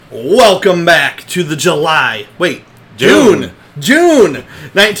Welcome back to the June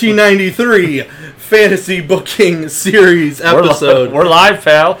 1993 Fantasy Booking Series episode. We're live,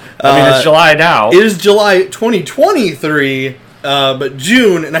 pal. It's July now. It is July 2023, but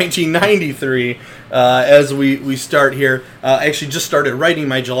June 1993 as we start here. I actually just started writing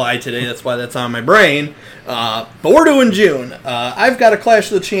my July today. That's why that's on my brain. But we're doing June. I've got a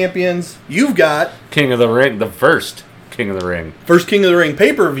Clash of the Champions. You've got King of the Ring, the first King of the Ring. First King of the Ring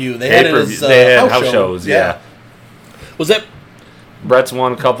pay-per-view. They had it as house shows, yeah. Was that... Brett's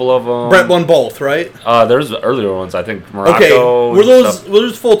won a couple of them. Brett won both, right? There's earlier ones, I think. Morocco. Okay, were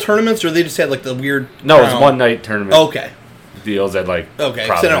those full tournaments, or they just had like the weird... No, it's one night tournament. Okay. Deals at like... Okay,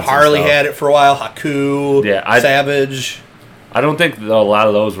 so Harley had it for a while, Haku, Savage. I don't think a lot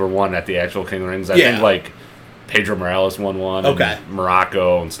of those were won at the actual King of the Rings. I think like Pedro Morales won one. Okay. And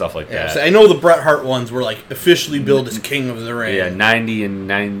Morocco and stuff like that. So I know the Bret Hart ones were like officially billed as King of the Ring. Yeah, 90 and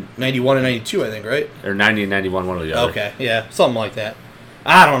 91 and 92, I think, right? Or 90 and 91, one or the other. Okay, yeah, something like that.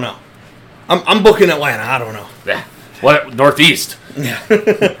 I don't know. I'm booking Atlanta. I don't know. Yeah. What? Northeast? Yeah.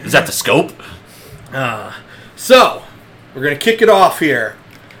 Is that the scope? So, we're going to kick it off here.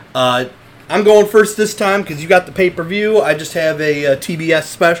 I'm going first this time because you got the pay-per-view. I just have a TBS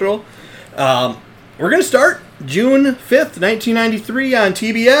special. We're going to start June 5th, 1993 on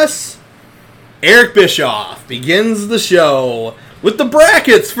TBS. Eric Bischoff begins the show with the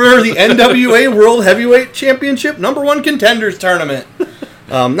brackets for the NWA World Heavyweight Championship #1 Contenders Tournament.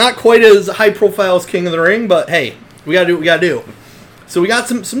 Not quite as high profile as King of the Ring, but hey, we gotta do what we gotta do. So we got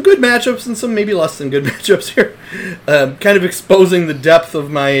some good matchups and some maybe less than good matchups here. Kind of exposing the depth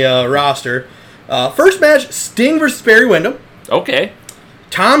of my roster. First match, Sting versus Barry Windham. Okay.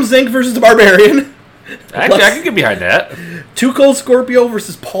 Tom Zink versus the Barbarian. Actually, I can get behind that. Too Cold Scorpio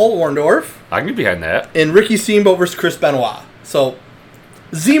versus Paul Orndorff. I can get behind that. And Ricky Steamboat versus Chris Benoit. So,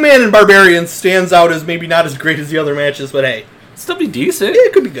 Z-Man and Barbarian stands out as maybe not as great as the other matches, but hey. Still be decent. Yeah,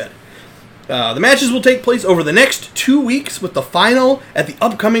 it could be good. The matches will take place over the next 2 weeks with the final at the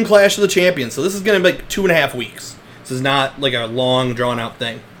upcoming Clash of the Champions. So this is going to be like 2.5 weeks. This is not like a long, drawn-out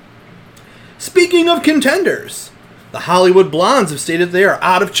thing. Speaking of contenders, the Hollywood Blondes have stated they are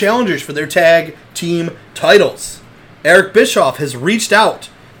out of challengers for their tag team titles. Eric Bischoff has reached out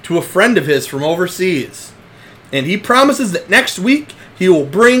to a friend of his from overseas, and he promises that next week he will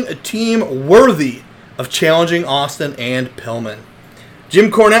bring a team worthy of challenging Austin and Pillman. Jim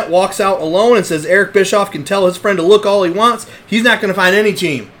Cornette walks out alone and says Eric Bischoff can tell his friend to look all he wants. He's not going to find any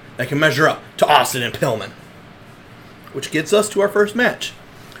team that can measure up to Austin and Pillman. Which gets us to our first match.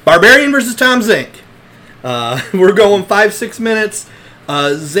 Barbarian versus Tom Zink. We're going 5-6 minutes.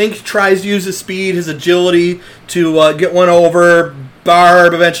 Zink tries to use his speed, his agility to get one over.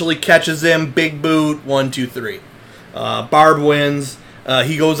 Barb eventually catches him. Big boot. 1, 2, 3. Barb wins.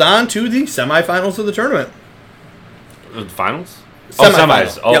 He goes on to the semifinals of the tournament. The finals?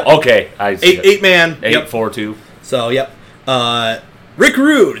 Semis. Oh, yep. Okay. I see. 8-man. 8-4-2. So, yep. Rick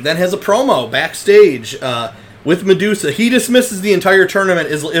Rude then has a promo backstage with Medusa. He dismisses the entire tournament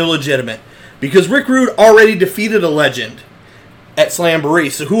as illegitimate because Rick Rude already defeated a legend at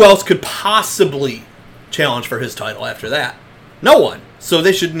Slamboree. So who else could possibly challenge for his title after that? No one. So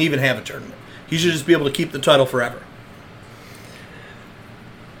they shouldn't even have a tournament. He should just be able to keep the title forever.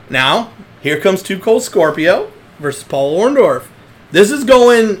 Now, here comes Too Cold Scorpio versus Paul Orndorff. This is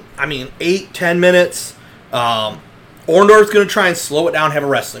going, 8-10 minutes. Orndorff's going to try and slow it down, have a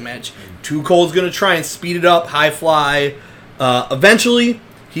wrestling match. Too Cold's going to try and speed it up, high fly. Eventually,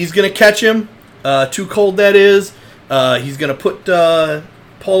 he's going to catch him. Too Cold, that is. He's going to put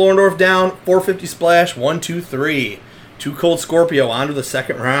Paul Orndorff down. 450 splash. 1, 2, 3. Too Cold Scorpio on to the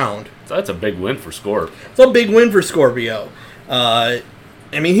second round. So that's a big win for Scorp. It's a big win for Scorpio.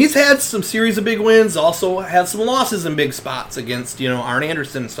 He's had some series of big wins, also had some losses in big spots against, Arn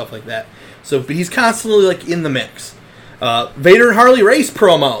Anderson and stuff like that. So, but he's constantly, in the mix. Vader and Harley Race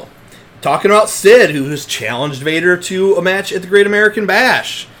promo. Talking about Sid, who has challenged Vader to a match at the Great American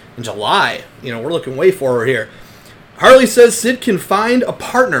Bash in July. We're looking way forward here. Harley says Sid can find a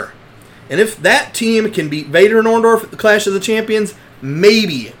partner. And if that team can beat Vader and Orndorff at the Clash of the Champions,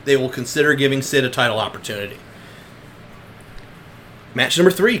 maybe they will consider giving Sid a title opportunity. Match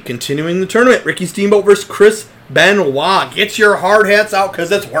number 3, continuing the tournament. Ricky Steamboat versus Chris Benoit. Get your hard hats out because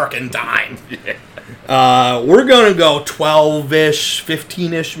it's working time. We're going to go 12-ish,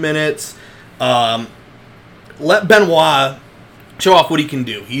 15-ish minutes. Let Benoit show off what he can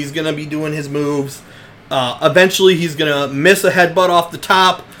do. He's going to be doing his moves. Eventually, he's going to miss a headbutt off the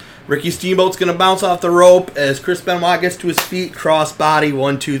top. Ricky Steamboat's going to bounce off the rope as Chris Benoit gets to his feet. Cross body,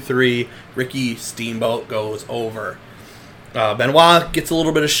 1, 2, 3. Ricky Steamboat goes over. Benoit gets a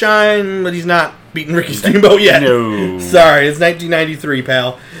little bit of shine, but he's not beating Ricky Steamboat yet. No. Sorry, it's 1993,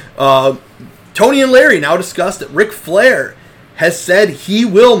 pal. Tony and Larry now discussed that Ric Flair has said he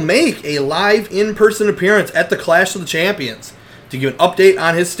will make a live in-person appearance at the Clash of the Champions to give an update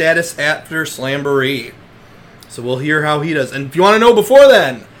on his status after Slamboree. So we'll hear how he does. And if you want to know before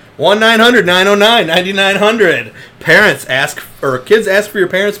then, 1-900-909-9900. Parents ask, or kids ask for your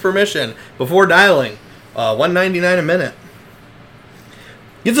parents' permission before dialing. $1.99 a minute.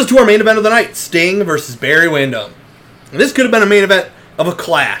 Gets us to our main event of the night, Sting versus Barry Windham. And this could have been a main event of a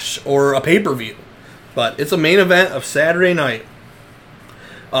Clash or a pay-per-view, but it's a main event of Saturday night.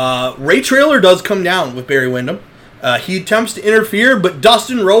 Ray Traylor does come down with Barry Windham. He attempts to interfere, but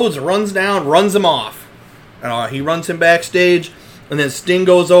Dustin Rhodes runs down, runs him off. He runs him backstage, and then Sting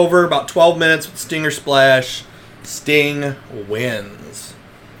goes over about 12 minutes with Stinger Splash. Sting wins.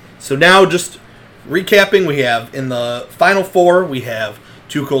 So now, just recapping, we have in the final four, we have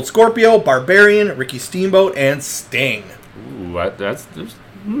Too Cold Scorpio, Barbarian, Ricky Steamboat, and Sting.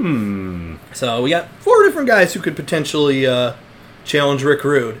 Ooh, So we got 4 different guys who could potentially challenge Rick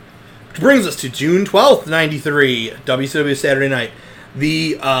Rude. Which brings us to June 12th, 93, WCW Saturday Night.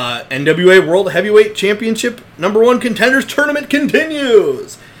 The NWA World Heavyweight Championship #1 Contenders Tournament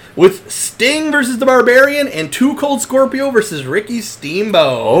continues with Sting versus the Barbarian and Too Cold Scorpio versus Ricky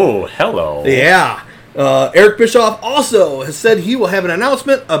Steamboat. Oh, hello. Yeah. Eric Bischoff also has said he will have an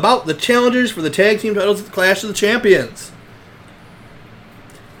announcement about the challengers for the tag team titles at the Clash of the Champions.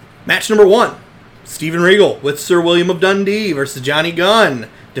 Match number 1, Steven Regal with Sir William of Dundee versus Johnny Gunn,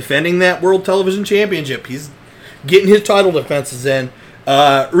 defending that World Television Championship. He's getting his title defenses in.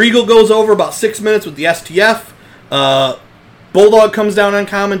 Regal goes over about 6 minutes with the STF. Bulldog comes down on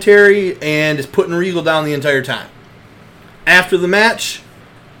commentary and is putting Regal down the entire time. After the match,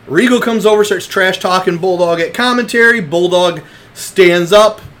 Regal comes over, starts trash talking Bulldog at commentary. Bulldog stands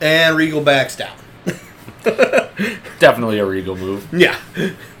up and Regal backs down. Definitely a Regal move. Yeah.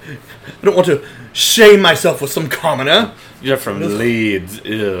 I don't want to shame myself with some commoner. You're from Leeds.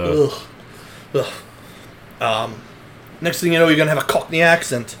 Ew. Ugh. Next thing you know, you're going to have a Cockney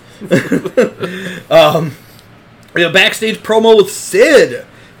accent. We have a backstage promo with Sid,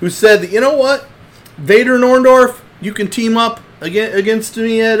 who said that, you know what? Vader and Orndorff, you can team up against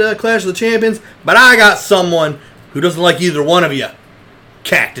me at Clash of the Champions, but I got someone who doesn't like either one of you.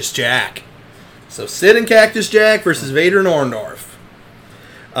 Cactus Jack. So Sid and Cactus Jack versus Vader and Orndorff.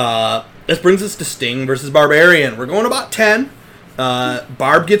 This brings us to Sting versus Barbarian. We're going about 10.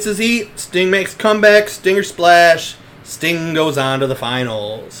 Barb gets his heat. Sting makes a comeback. Stinger Splash. Sting goes on to the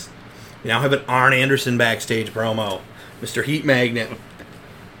finals. We now have an Arn Anderson backstage promo. Mr. Heat Magnet.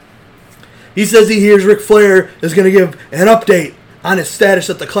 He says he hears Ric Flair is going to give an update on his status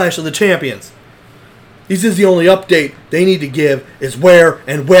at the Clash of the Champions. He says the only update they need to give is where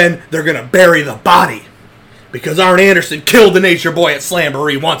and when they're going to bury the body. Because Arn Anderson killed the Nature Boy at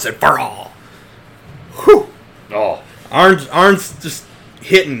Slamboree once and for all. Whew. Oh. Arn's just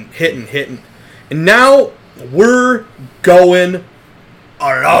hitting. And now we're going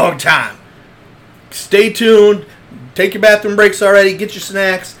a long time. Stay tuned. Take your bathroom breaks already. Get your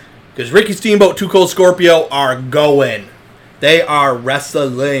snacks. Because Ricky Steamboat, Too Cold Scorpio are going. They are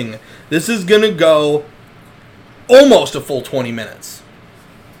wrestling. This is going to go almost a full 20 minutes.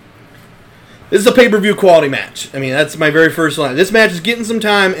 This is a pay-per-view quality match. I mean, that's my very first line. This match is getting some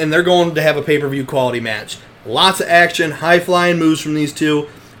time, and they're going to have a pay-per-view quality match. Lots of action, high-flying moves from these two.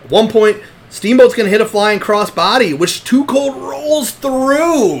 At one point, Steamboat's going to hit a flying crossbody, which Too Cold rolls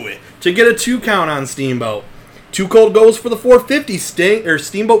through to get a 2 count on Steamboat. Too Cold goes for the 450.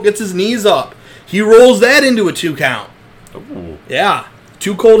 Steamboat gets his knees up. He rolls that into a 2 count. Ooh. Yeah.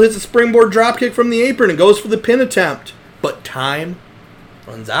 Too Cold hits a springboard dropkick from the apron and goes for the pin attempt. But time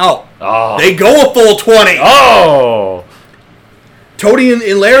runs out. Oh. They go a full 20. Oh! Tony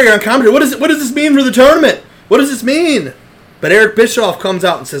and Larry are on commentary. What does this mean for the tournament? What does this mean? But Eric Bischoff comes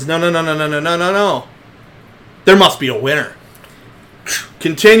out and says, No. There must be a winner.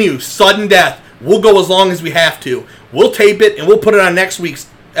 Continue. Sudden death. We'll go as long as we have to. We'll tape it and we'll put it on next week's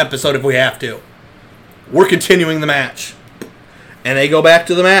episode if we have to. We're continuing the match. And they go back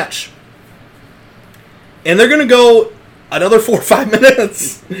to the match. And they're going to go another 4 or 5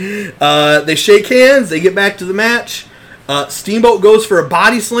 minutes. They shake hands. They get back to the match. Steamboat goes for a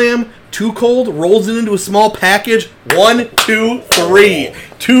body slam. Too Cold rolls it into a small package. 1, 2, 3.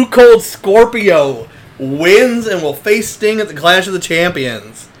 Too Cold Scorpio wins and will face Sting at the Clash of the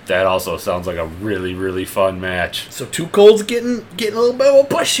Champions. That also sounds like a really, really fun match. So Too Cold's getting a little bit of a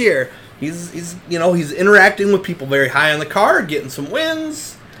push here. He's interacting with people very high on the card, getting some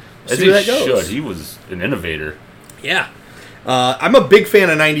wins. As he should. He was an innovator. Yeah. I'm a big fan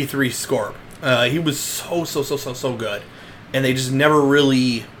of 93 Scorp. He was so good. And they just never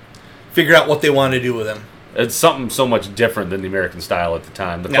really figured out what they wanted to do with him. It's something so much different than the American style at the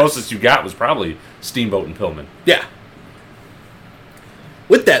time. The closest you got was probably Steamboat and Pillman. Yeah.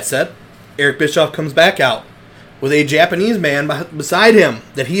 With that said, Eric Bischoff comes back out with a Japanese man beside him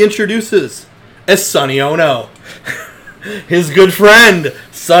that he introduces as Sonny Ono. His good friend,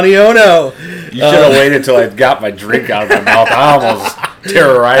 Sonny Ono. You should have waited until I got my drink out of my mouth. I almost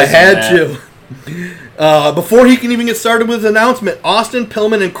terrorized I had to. Before he can even get started with his announcement, Austin,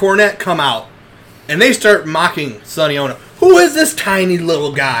 Pillman, and Cornette come out. And they start mocking Sonny Ono. Who is this tiny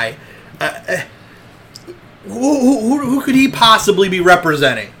little guy? Who could he possibly be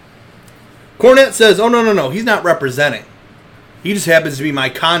representing? Cornette says, oh, no, he's not representing. He just happens to be my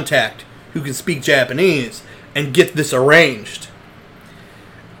contact who can speak Japanese and get this arranged.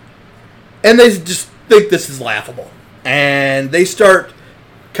 And they just think this is laughable. And they start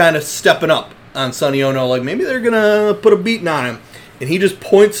kind of stepping up on Sonny Ono, like maybe they're going to put a beating on him. And he just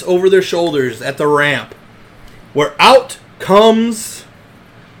points over their shoulders at the ramp, where out comes,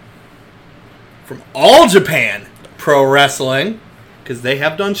 from All Japan Pro Wrestling, because they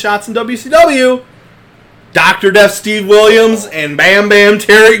have done shots in WCW, Dr. Death Steve Williams and Bam Bam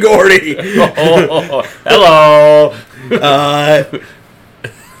Terry Gordy. Hello.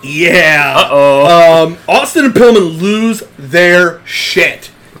 Yeah. Uh-oh. Austin and Pillman lose their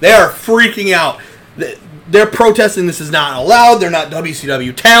shit. They are freaking out. They're protesting this is not allowed. They're not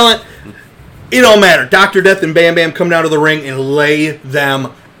WCW talent. It don't matter. Dr. Death and Bam Bam come down to the ring and lay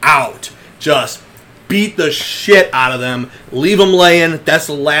them out. Just beat the shit out of them. Leave them laying. That's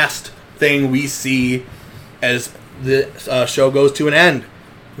the last thing we see as the show goes to an end,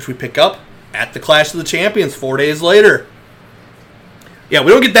 which we pick up at the Clash of the Champions 4 days later. Yeah,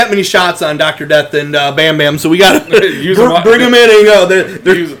 we don't get that many shots on Dr. Death and Bam Bam, so we got to bring them in and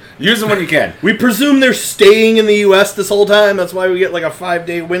go. Use them when you can. We presume they're staying in the U.S. this whole time. That's why we get like a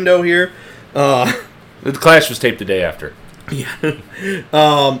 5-day window here. The Clash was taped the day after. Yeah.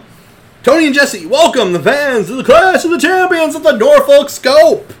 Tony and Jesse, welcome the fans to the Clash of the Champions at the Norfolk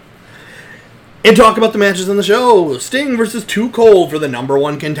Scope. And talk about the matches on the show. Sting versus Too Cold for the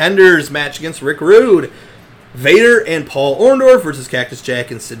 #1 contenders match against Rick Rude. Vader and Paul Orndorff versus Cactus Jack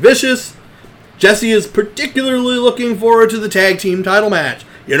and Sid Vicious. Jesse is particularly looking forward to the tag team title match.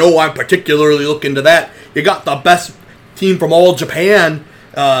 You know I'm particularly looking to that. You got the best team from All Japan,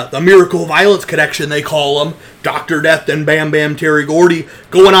 the Miracle Violence Connection they call them, Dr. Death and Bam Bam Terry Gordy,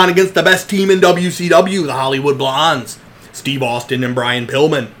 going on against the best team in WCW, the Hollywood Blondes, Steve Austin and Brian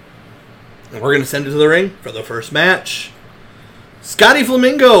Pillman. And we're going to send it to the ring for the first match. Scotty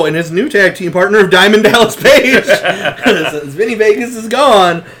Flamingo and his new tag team partner, Diamond Dallas Page, as Vinny Vegas is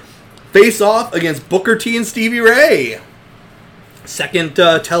gone, face off against Booker T and Stevie Ray. Second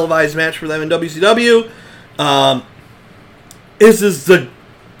televised match for them in WCW. This is the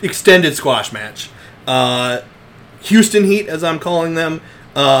extended squash match. Houston Heat, as I'm calling them,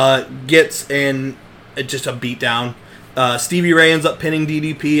 gets in just a beatdown. Stevie Ray ends up pinning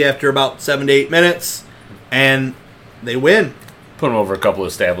DDP after about 7 to 8 minutes, and they win. Put him over a couple of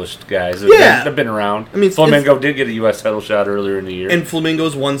established guys. They've been around. I mean, Flamingo did get a U.S. title shot earlier in the year. And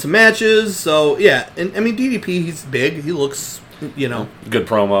Flamingo's won some matches, so yeah. And I mean, DDP, he's big. He looks, good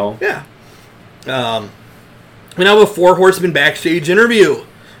promo. Yeah. We now have a 4 Horsemen backstage interview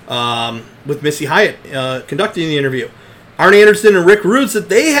with Missy Hyatt conducting the interview. Arn Anderson and Rick Rude said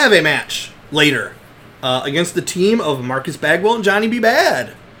they have a match later against the team of Marcus Bagwell and Johnny B.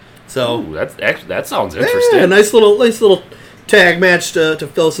 Bad. So that sounds interesting. Yeah, nice little tag match to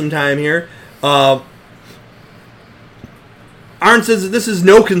fill some time here. Arn says that this is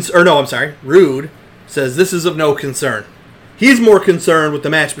no concern. No, I'm sorry. Rude says this is of no concern. He's more concerned with the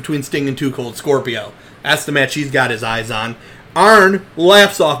match between Sting and Too Cold Scorpio. That's the match he's got his eyes on. Arn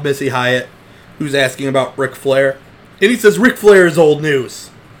laughs off Missy Hyatt, who's asking about Ric Flair. And he says Ric Flair is old news.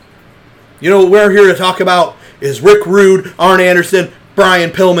 You know what we're here to talk about is Rick Rude, Arn Anderson, Brian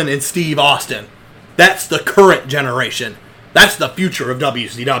Pillman, and Steve Austin. That's the current generation. That's the future of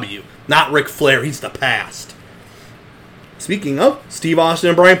WCW. Not Ric Flair, he's the past. Speaking of, Steve Austin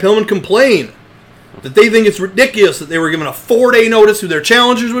and Brian Pillman complain that they think it's ridiculous that they were given a 4-day notice who their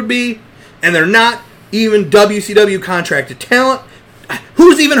challengers would be, and they're not even WCW contracted talent.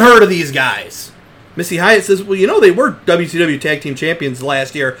 Who's even heard of these guys? Missy Hyatt says, well, they were WCW Tag Team Champions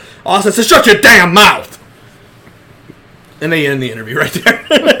last year. Austin says, shut your damn mouth! And they end the interview right there.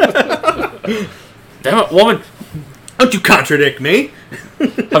 Damn it, woman! Don't you contradict me.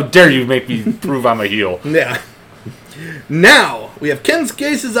 How dare you make me prove I'm a heel. Yeah. Now, we have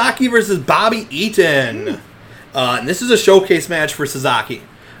Kensuke Sasaki versus Bobby Eaton. And this is a showcase match for Sasaki.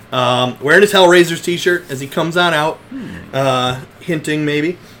 Wearing his Hellraisers t-shirt as he comes on out, hinting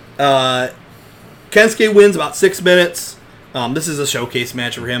maybe. Kensuke wins about 6 minutes. This is a showcase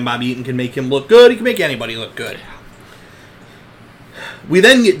match for him. Bobby Eaton can make him look good. He can make anybody look good. We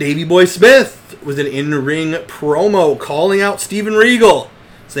then get Davey Boy Smith with an in-ring promo calling out Steven Regal,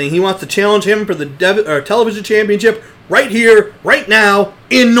 saying he wants to challenge him for the television championship right here, right now,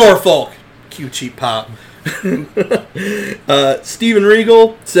 in Norfolk. Cue cheap pop. Steven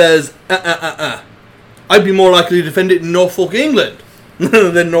Regal says, I'd be more likely to defend it in Norfolk, England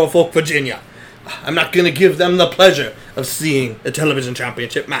than Norfolk, Virginia. I'm not going to give them the pleasure of seeing a television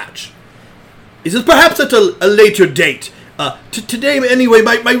championship match. He says, perhaps at a later date. Today, anyway,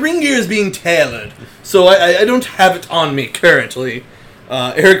 my ring gear is being tailored, so I don't have it on me currently.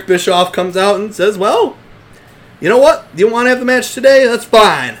 Eric Bischoff comes out and says, well, you know what? You want to have the match today? That's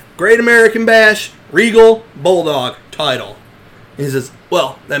fine. Great American Bash, Regal, Bulldog, title. And he says,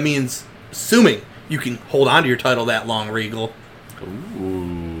 well, that means assuming you can hold on to your title that long, Regal.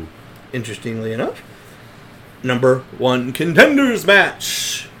 Ooh. Interestingly enough, number 1 contenders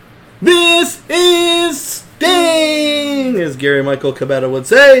match. This is Sting, as Gary Michael Cabetta would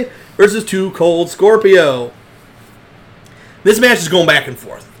say, versus Too Cold Scorpio. This match is going back and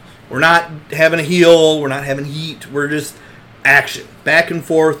forth. We're not having a heel. We're not having heat. We're just action. Back and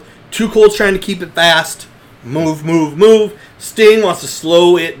forth. Too Cold's trying to keep it fast. Move, move, move. Sting wants to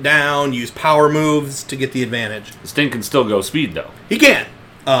slow it down, use power moves to get the advantage. Sting can still go speed, though. He can.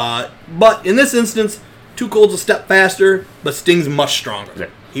 But in this instance, Too Cold's a step faster, but Sting's much stronger. Yeah.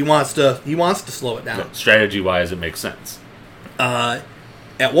 He wants to slow it down. Yeah, strategy-wise, it makes sense. At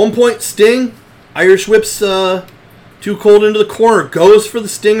one point, Sting Irish whips Too Cold into the corner, goes for the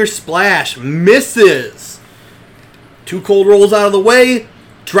Stinger Splash, misses. Too Cold rolls out of the way,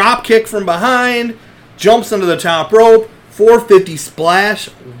 drop kick from behind, jumps under the top rope, 450 splash,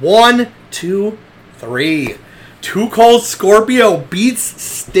 1, 2, 3. Too Cold Scorpio beats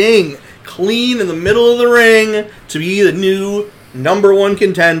Sting clean in the middle of the ring to be the new number 1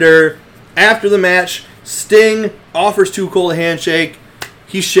 contender. After the match, Sting offers Too Cold a handshake.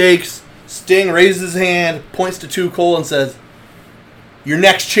 He shakes. Sting raises his hand, points to Too Cold and says, "Your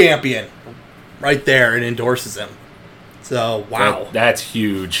next champion." Right there, and endorses him. So, wow. That's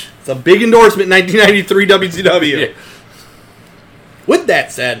huge. It's a big endorsement in 1993 WCW. Yeah. With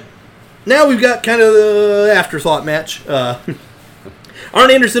that said, now we've got kind of the afterthought match.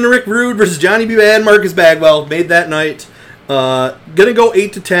 Arn Anderson and Rick Rude versus Johnny B. Bad and Marcus Bagwell made that night. Gonna go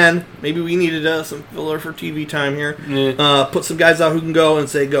 8-10. Maybe we needed some filler for TV time here. Yeah. Put some guys out who can go and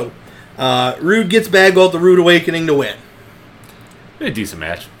say go. Rude gets Bagwell at the Rude Awakening to win. A decent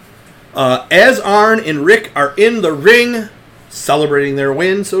match. As Arn and Rick are in the ring, celebrating their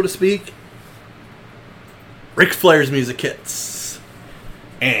win, so to speak, Ric Flair's music hits.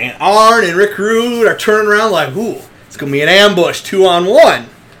 And Arn and Rick Rude are turning around like, ooh, it's going to be an ambush, 2-on-1.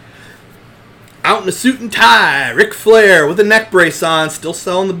 Out in a suit and tie, Ric Flair with a neck brace on, still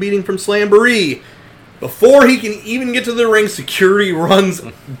selling the beating from Slamboree. Before he can even get to the ring, security runs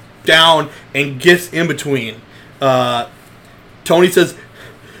down and gets in between. Tony says,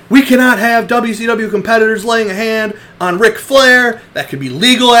 we cannot have WCW competitors laying a hand on Ric Flair. That could be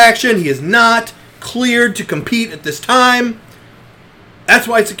legal action. He is not cleared to compete at this time. That's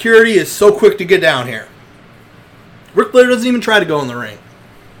why security is so quick to get down here. Ric Flair doesn't even try to go in the ring.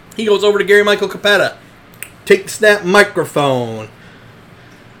 He goes over to Gary Michael Capetta, takes that microphone,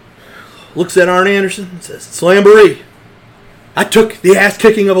 looks at Arn Anderson and says, Slamboree, I took the ass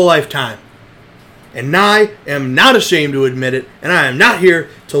kicking of a lifetime. And I am not ashamed to admit it, and I am not here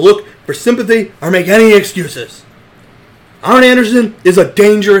to look for sympathy or make any excuses. Arn Anderson is a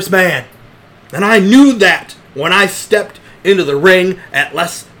dangerous man, and I knew that when I stepped into the ring at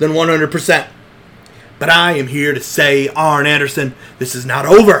less than 100%. But I am here to say, Arn Anderson, this is not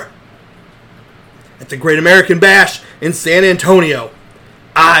over. At the Great American Bash in San Antonio,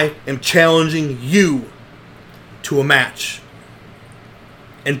 I am challenging you to a match.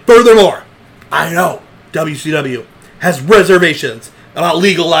 And furthermore, I know WCW has reservations about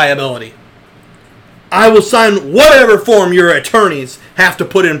legal liability. I will sign whatever form your attorneys have to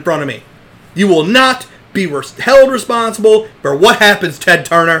put in front of me. You will not be held responsible for what happens, Ted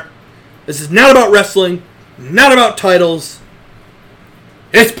Turner. This is not about wrestling, not about titles.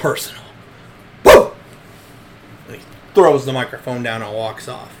 It's personal. Woo! And he throws the microphone down and walks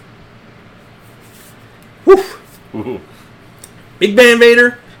off. Woo! Ooh. Big Van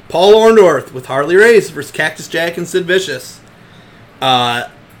Vader, Paul Orndorff with Harley Race versus Cactus Jack and Sid Vicious.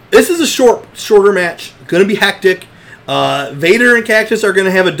 This is a shorter match. Going to be hectic. Vader and Cactus are going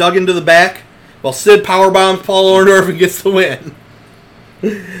to have a dug into the back while Sid powerbombs Paul Orndorff and gets the win.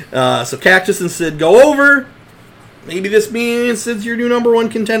 So Cactus and Sid go over. Maybe this means Sid's your new number 1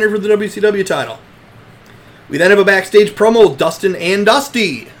 contender for the WCW title. We then have a backstage promo with Dustin and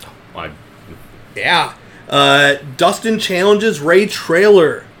Dusty. Yeah. Dustin challenges Ray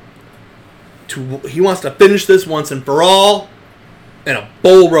Traylor. He wants to finish this once and for all in a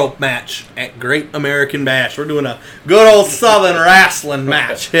bull rope match at Great American Bash. We're doing a good old Southern wrestling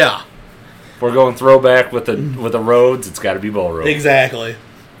match. Yeah. We're going throwback with the Rhodes. It's got to be bull rope. Exactly.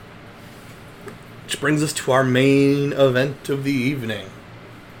 Which brings us to our main event of the evening.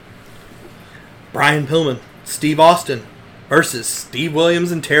 Brian Pillman, Steve Austin versus Steve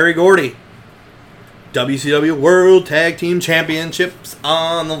Williams and Terry Gordy. WCW World Tag Team Championships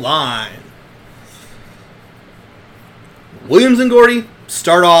on the line. Williams and Gordy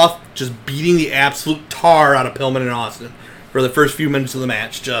start off just beating the absolute tar out of Pillman and Austin for the first few minutes of the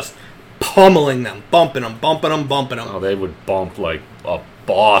match. Just pummeling them, bumping them. Oh, they would bump like a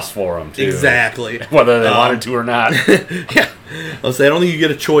boss for them, too. Exactly. Whether they wanted to or not. Yeah. I'll say, I don't think you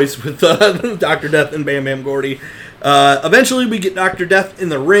get a choice with Dr. Death and Bam Bam Gordy. Eventually, we get Dr. Death in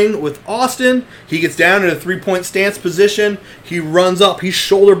the ring with Austin. He gets down in a 3-point stance position. He runs up. He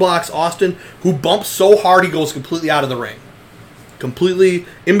shoulder blocks Austin, who bumps so hard he goes completely out of the ring. Completely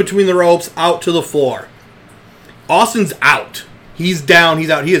in between the ropes, out to the floor. Austin's out. He's down. He's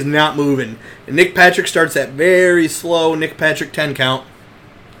out. He is not moving. And Nick Patrick starts that very slow Nick Patrick 10 count.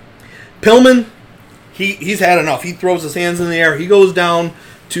 Pillman, he's had enough. He throws his hands in the air. He goes down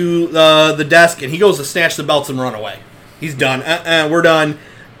to the desk, and he goes to snatch the belts and run away. He's done. We're done.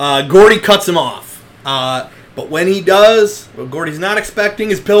 Gordy cuts him off. But when he does, what Gordy's not expecting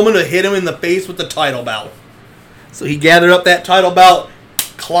is Pillman to hit him in the face with the title belt. So he gathered up that title belt,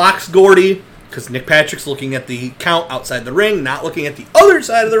 clocks Gordy, because Nick Patrick's looking at the count outside the ring, not looking at the other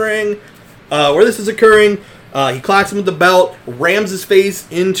side of the ring where this is occurring. He clocks him with the belt, rams his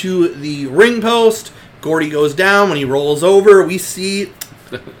face into the ring post. Gordy goes down. When he rolls over, we see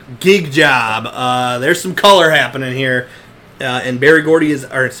gig job. There's some color happening here. And Barry Gordy is...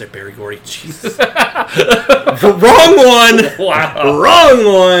 Or, it's Barry Gordy. Jesus. Wrong one. Wow. Wrong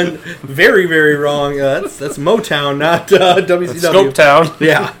one. Very, very wrong. That's Motown, not WCW. Scopetown.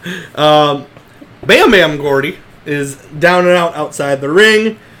 Yeah. Bam Bam Gordy is down and out outside the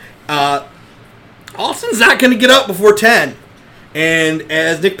ring. Austin's not going to get up before 10. And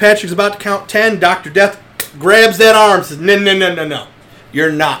as Nick Patrick's about to count 10, Dr. Death grabs that arm and says, no.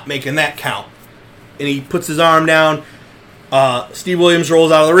 You're not making that count. And he puts his arm down. Steve Williams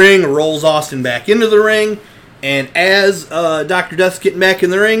rolls out of the ring, rolls Austin back into the ring. And as Dr. Death's getting back in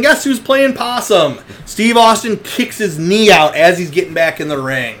the ring, guess who's playing possum? Steve Austin kicks his knee out as he's getting back in the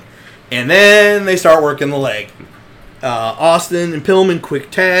ring. And then they start working the leg. Austin and Pillman quick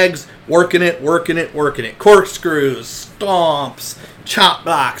tags, working it. Corkscrews, stomps, chop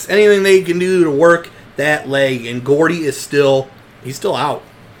blocks, anything they can do to work that leg. And Gordy is still out.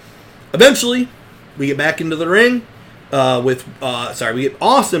 Eventually, we get back into the ring we get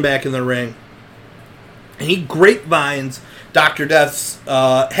Austin back in the ring. And he grapevines Dr. Death's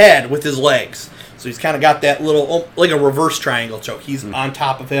head with his legs. So he's kind of got that little, like a reverse triangle choke. He's on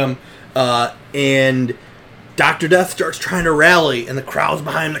top of him. And Dr. Death starts trying to rally, and the crowd's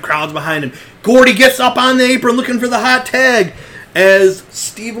behind him. Gordy gets up on the apron looking for the hot tag. As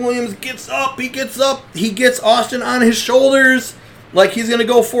Steve Williams gets up, he gets Austin on his shoulders like he's going to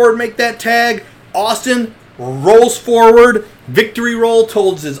go forward and make that tag. Austin rolls forward, victory roll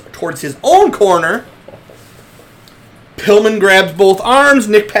towards his own corner. Pillman grabs both arms.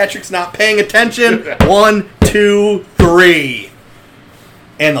 Nick Patrick's not paying attention. 1, 2, 3.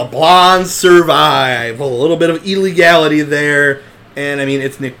 And the Blondes survive. A little bit of illegality there. And, I mean,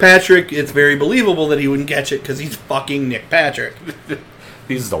 it's Nick Patrick. It's very believable that he wouldn't catch it because he's fucking Nick Patrick.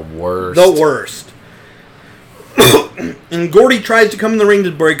 He's the worst. The worst. And Gordy tries to come in the ring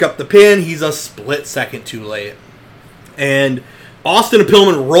to break up the pin. He's a split second too late. And Austin and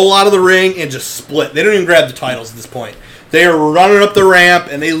Pillman roll out of the ring and just split. They don't even grab the titles at this point. They are running up the ramp,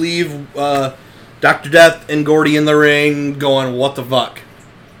 and they leave Dr. Death and Gordy in the ring going, what the fuck?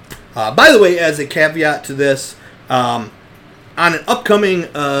 By the way, as a caveat to this, on an upcoming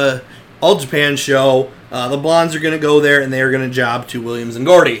All Japan show, the Blondes are going to go there, and they are going to job to Williams and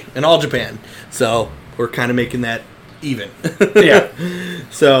Gordy in All Japan. So we're kind of making that even. Yeah.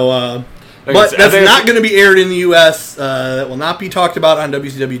 So, but that's not going to be aired in the U.S. That will not be talked about on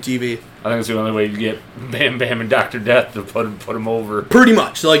WCW TV. I think it's the only way you get Bam Bam and Dr. Death to put him over. Pretty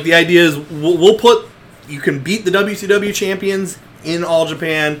much. So, like, the idea is we'll put you can beat the WCW champions in All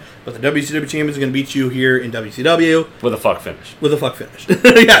Japan, but the WCW champions are going to beat you here in WCW. With a fuck finish. With a fuck finish.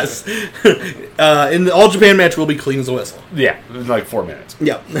 Yes. In the All Japan match, we'll be clean as a whistle. Yeah, in like 4 minutes.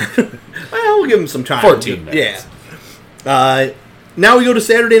 Yeah. Well, we'll give them some time. 14 minutes. Yeah. Now we go to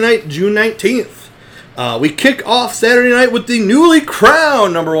Saturday night, June 19th. We kick off Saturday night with the newly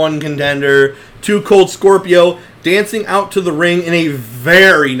crowned #1 contender, Too Cold Scorpio, dancing out to the ring in a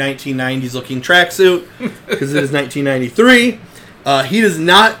very 1990s looking tracksuit, because it is 1993. He does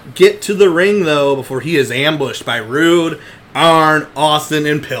not get to the ring, though, before he is ambushed by Rude, Arn, Austin,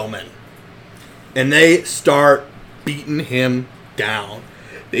 and Pillman. And they start beating him down.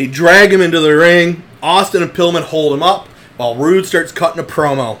 They drag him into the ring. Austin and Pillman hold him up, while Rude starts cutting a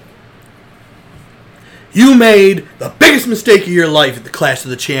promo. You made the biggest mistake of your life at the Clash of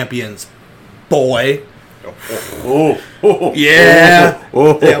the Champions, boy. Yeah,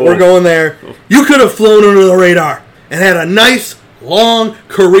 we're going there. You could have flown under the radar and had a nice, long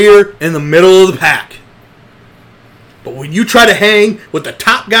career in the middle of the pack. But when you try to hang with the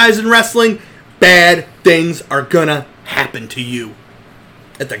top guys in wrestling, bad things are gonna happen to you.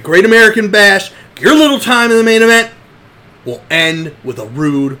 At the Great American Bash, your little time in the main event will end with a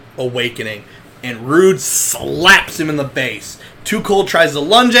Rude awakening. And Rude slaps him in the face. Too Cold tries to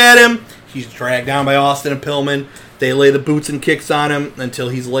lunge at him. He's dragged down by Austin and Pillman. They lay the boots and kicks on him until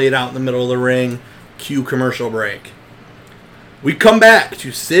he's laid out in the middle of the ring. Cue commercial break. We come back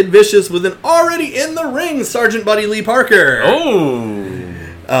to Sid Vicious with an already in the ring Sergeant Buddy Lee Parker.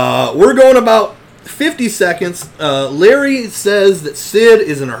 We're going about 50 seconds. Larry says that Sid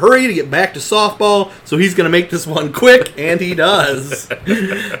is in a hurry to get back to softball, so he's going to make this one quick, and he does.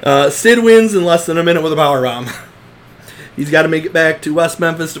 Sid wins in less than a minute with a powerbomb. He's got to make it back to West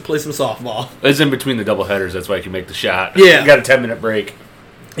Memphis to play some softball. It's in between the double headers, that's why he can make the shot. Yeah. You got a 10-minute break.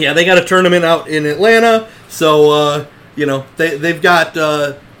 Yeah, they got a tournament out in Atlanta, so, they've got...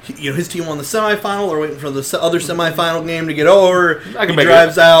 his team won the semifinal. They're waiting for the other semifinal game to get over. He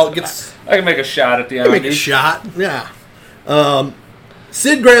drives out, gets... I can make a shot at the end. Make a shot, yeah.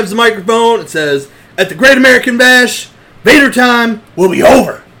 Sid grabs the microphone and says, "At the Great American Bash, Vader time will be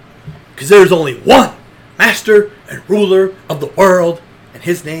over. Because there's only one master and ruler of the world, and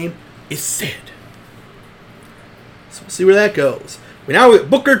his name is Sid." So we'll see where that goes. We now get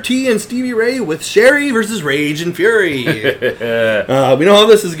Booker T and Stevie Ray with Sherry versus Rage and Fury. We know how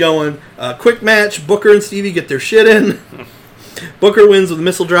this is going. Quick match. Booker and Stevie get their shit in. Booker wins with a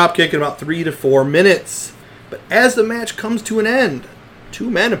missile dropkick in about 3 to 4 minutes. But as the match comes to an end,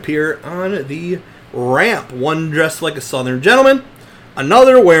 two men appear on the ramp. One dressed like a Southern gentleman.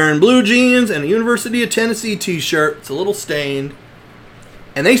 Another wearing blue jeans and a University of Tennessee t-shirt. It's a little stained.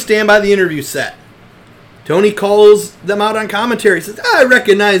 And they stand by the interview set. Tony calls them out on commentary. He says, "I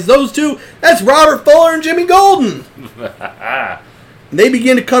recognize those two. That's Robert Fuller and Jimmy Golden." And they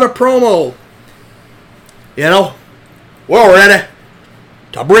begin to cut a promo. We're ready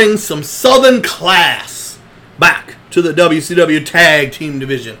to bring some Southern class back to the WCW Tag Team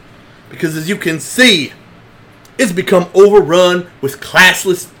Division. Because as you can see, it's become overrun with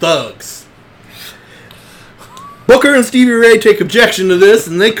classless thugs. Booker and Stevie Ray take objection to this,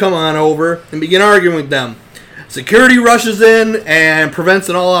 and they come on over and begin arguing with them. Security rushes in and prevents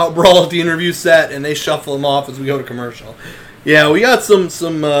an all-out brawl at the interview set, and they shuffle them off as we go to commercial. Yeah, we got some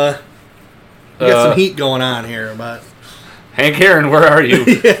heat going on here, but Hank Aaron, where are you?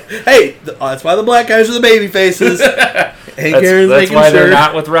 Hey, that's why the black guys are the baby faces. Hank Aaron's that's making why sure. they're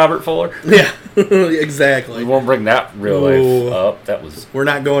not with Robert Fuller. Yeah, exactly. We won't bring that real life up. We're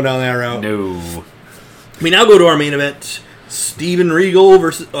not going down that route. No. We now go to our main event. Steven Regal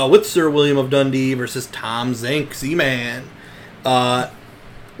versus with Sir William of Dundee versus Tom Zink, Z-Man.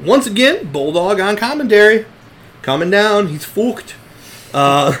 Once again, Bulldog on commentary. Coming down, he's fooked.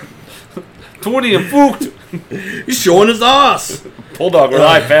 20 and fooked. He's showing his ass. Bulldog, where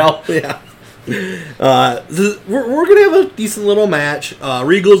I pal. Yeah. We're going to have a decent little match.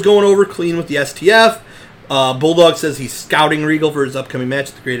 Regal's going over clean with the STF. Bulldog says he's scouting Regal for his upcoming match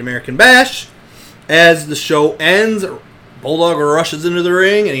at the Great American Bash. As the show ends, Bulldog rushes into the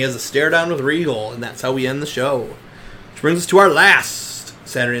ring and he has a stare down with Regal, and that's how we end the show. Which brings us to our last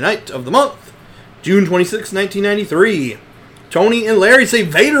Saturday night of the month, June 26, 1993. Tony and Larry say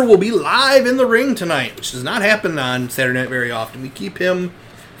Vader will be live in the ring tonight, which does not happen on Saturday night very often. We keep him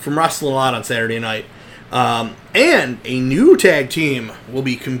from wrestling a lot on Saturday night. And a new tag team will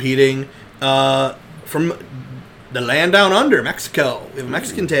be competing from the land down under, Mexico. We have a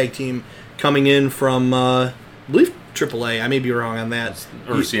Mexican tag team coming in from, I believe, AAA. I may be wrong on that.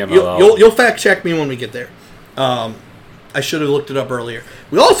 Or CMLL. You'll fact check me when we get there. I should have looked it up earlier.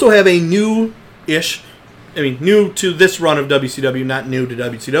 We also have a new-ish new to this run of WCW, not new to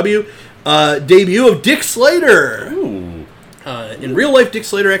WCW. Debut of Dick Slater. Ooh. In real life, Dick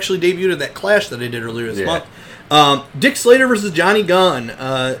Slater actually debuted at that Clash that I did earlier this month. Dick Slater versus Johnny Gunn.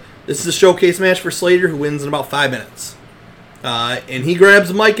 This is a showcase match for Slater, who wins in about 5 minutes. And he grabs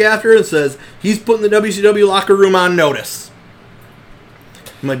the mic after and says he's putting the WCW locker room on notice.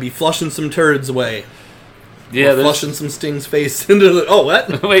 He might be flushing some turds away. Yeah, flushing some Sting's face into the... Oh,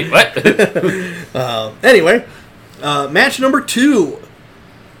 what? Wait, what? Anyway, match number 2.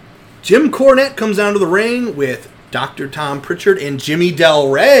 Jim Cornette comes down to the ring with Dr. Tom Pritchard and Jimmy Del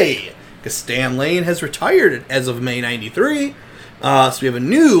Rey, because Stan Lane has retired as of May 93. So we have a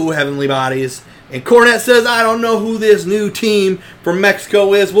new Heavenly Bodies. And Cornette says, I don't know who this new team from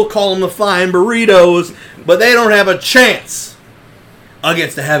Mexico is. We'll call them the Flying Burritos. But they don't have a chance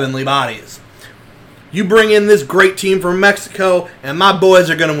against the Heavenly Bodies. You bring in this great team from Mexico, and my boys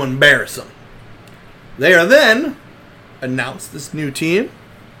are going to embarrass them. They are then announced this new team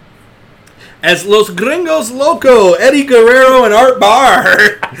as Los Gringos Loco, Eddie Guerrero and Art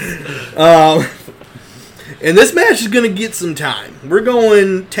Barr. And this match is going to get some time. We're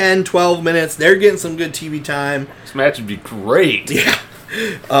going 10, 12 minutes. They're getting some good TV time. This match would be great. Yeah.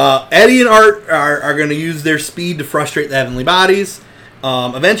 Eddie and Art are going to use their speed to frustrate the Heavenly Bodies.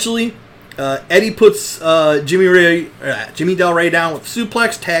 Eventually, Eddie puts Jimmy Del Rey down with a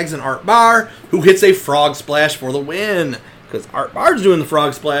suplex, tags an Art Barr, who hits a frog splash for the win. Because Art Barr's doing the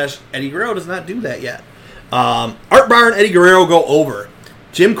frog splash. Eddie Guerrero does not do that yet. Art Barr and Eddie Guerrero go over.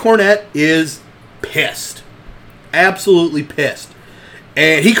 Jim Cornette is pissed. Absolutely pissed.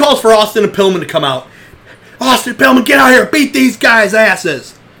 And he calls for Austin and Pillman to come out. Austin Pillman, get out here. Beat these guys'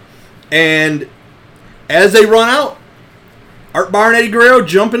 asses. And as they run out, Art Barr and Eddie Guerrero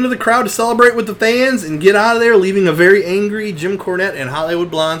jump into the crowd to celebrate with the fans and get out of there, leaving a very angry Jim Cornette and Hollywood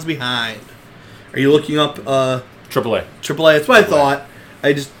Blondes behind. Are you looking up... AAA. AAA, that's what I thought.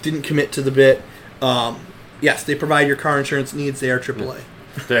 I just didn't commit to the bit. Yes, they provide your car insurance needs. They are AAA.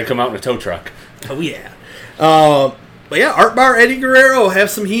 They come out in a tow truck. Oh, yeah. But yeah, Art Barr, Eddie Guerrero have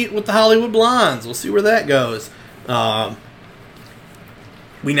some heat with the Hollywood Blondes. We'll see where that goes. We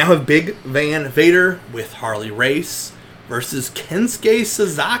now have Big Van Vader with Harley Race versus Kensuke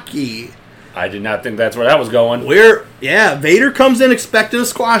Sasaki. I did not think that's where that was going. Vader comes in expecting a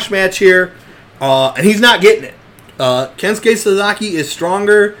squash match here, and he's not getting it. Kensuke Sasaki is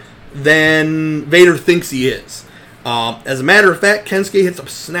stronger than Vader thinks he is. As a matter of fact, Kensuke hits a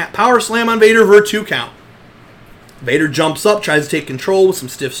snap power slam on Vader for a 2 count. Vader jumps up, tries to take control with some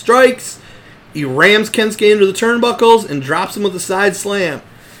stiff strikes. He rams Kensuke into the turnbuckles and drops him with a side slam.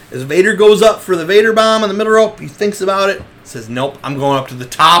 As Vader goes up for the Vader bomb on the middle rope, he thinks about it, says, nope, I'm going up to the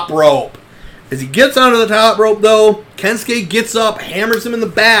top rope. As he gets onto the top rope, though, Kensuke gets up, hammers him in the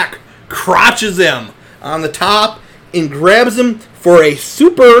back, crotches him on the top, and grabs him for a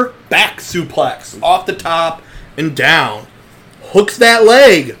super back suplex off the top and down. Hooks that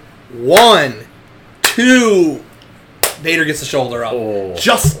leg. 1, 2. Vader gets the shoulder up.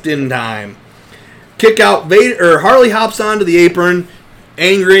 Just in time. Kick out. Harley hops onto the apron.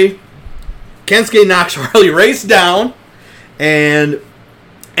 Angry. Kensuke knocks Harley Race down. And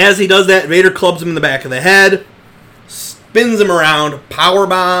as he does that, Vader clubs him in the back of the head. Spins him around. Power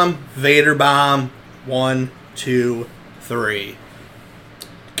bomb. Vader bomb. 1, 2, 3.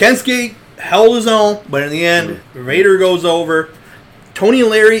 Kensuke held his own, but in the end, Vader goes over. Tony and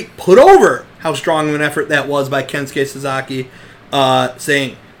Larry put over how strong of an effort that was by Kensuke Sasaki,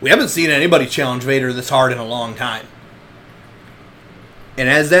 saying, we haven't seen anybody challenge Vader this hard in a long time. And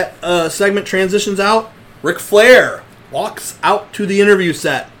as that segment transitions out, Ric Flair walks out to the interview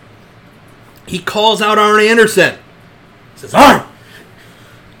set. He calls out Arn Anderson. He says, Arn,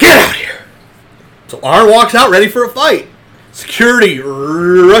 get out here. So Arn walks out ready for a fight. Security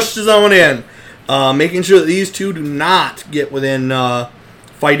rushes on in, making sure that these two do not get within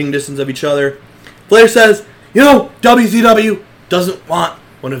fighting distance of each other. Flair says, WCW doesn't want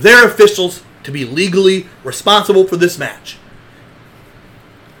one of their officials to be legally responsible for this match.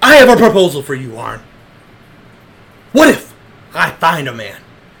 I have a proposal for you, Arn. What if I find a man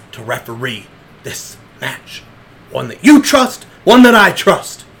to referee this match? One that you trust, one that I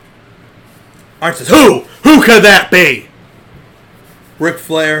trust. Arn says, Who? Who could that be? Ric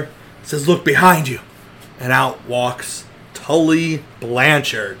Flair says, look behind you. And out walks Tully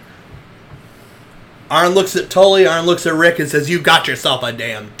Blanchard. Arn looks at Tully, Arn looks at Rick and says, you got yourself a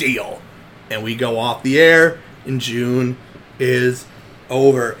damn deal. And we go off the air, and June is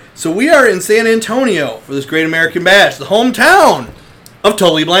over. So we are in San Antonio for this Great American Bash, the hometown of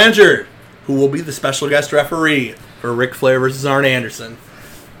Tully Blanchard, who will be the special guest referee for Ric Flair versus Arn Anderson.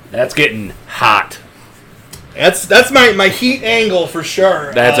 That's getting hot. That's my heat angle for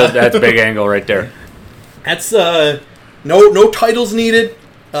sure. That's a big angle right there. That's no titles needed.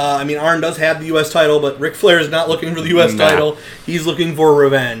 I mean, Arn does have the U.S. title, but Ric Flair is not looking for the U.S. title. He's looking for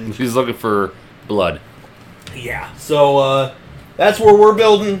revenge. He's looking for blood. Yeah. So that's where we're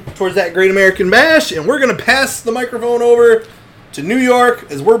building towards that Great American Bash, and we're going to pass the microphone over to New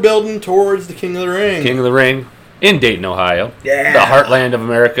York as we're building towards the King of the Ring. King of the Ring in Dayton, Ohio. Yeah. The heartland of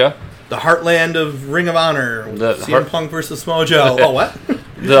America. The heartland of Ring of Honor. CM Punk versus Mojo. Oh, what?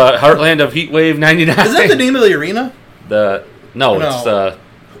 The heartland of Heatwave 99. Is that the name of the arena? No, it's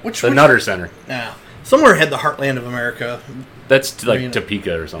which Nutter Center. Yeah. Somewhere had the heartland of America. That's like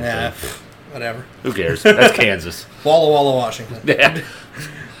Topeka or something. Yeah, whatever. Who cares? That's Kansas. Walla Walla, Washington. Yeah.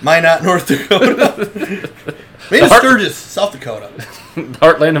 Minot, North Dakota. Maybe Sturgis, South Dakota. The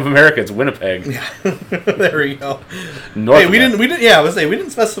heartland of America. It's Winnipeg. Yeah. There we go. North. Hey, we didn't. Yeah, I was saying we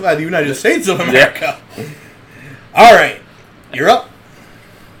didn't specify the United States of America. Yeah. All right, you're up.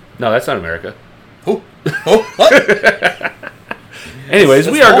 No, that's not America. Who? Oh, what? Anyways,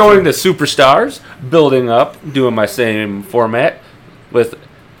 we are going to Superstars, building up, doing my same format with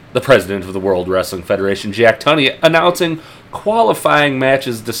the president of the World Wrestling Federation, Jack Tunney, announcing qualifying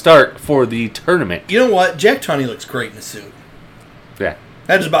matches to start for the tournament. You know what? Jack Tunney looks great in a suit. Yeah.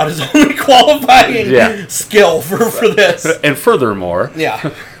 That is about his only qualifying skill for this. And furthermore,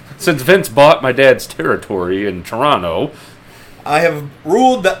 since Vince bought my dad's territory in Toronto, I have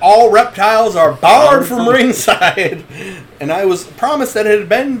ruled that all reptiles are barred from ringside, and I was promised that it had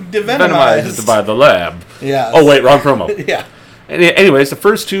been devenomized by the lab. Yeah. Oh, wait, wrong promo. Yeah. Anyways, the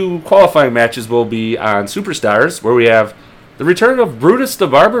first two qualifying matches will be on Superstars, where we have the return of Brutus the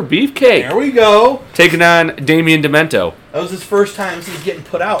Barber Beefcake. There we go. Taking on Damien Demento. That was his first time since getting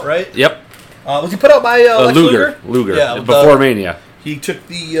put out, right? Yep. Was he put out by Lex Luger? Luger. Yeah, before Mania. He took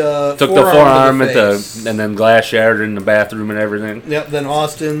the forearm at and then glass shattered in the bathroom and everything. Yep. Then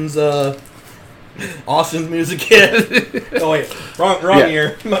Austin's music hit. Oh wait, wrong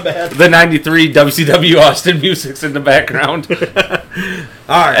year. My bad. The '93 WCW Austin music's in the background.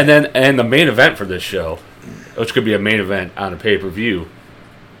 All right. And the main event for this show, which could be a main event on a pay-per-view,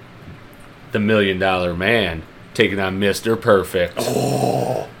 the $1 Million Man taking on Mr. Perfect.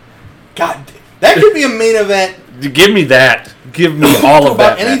 Oh, God, that could be a main event. Give me that. Give me all of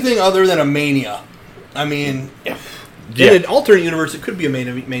that. About anything other than a Mania. I mean, in an alternate universe, it could be a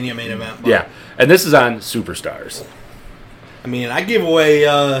Mania main event. But yeah, and this is on Superstars. I mean, I gave away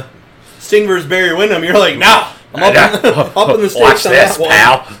Sting vs. Barry Windham. You're like, nah, I'm up in the stakes. Watch this,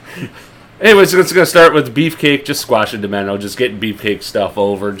 pal. Anyways, it's going to start with Beefcake, just squashing Demento, just getting Beefcake stuff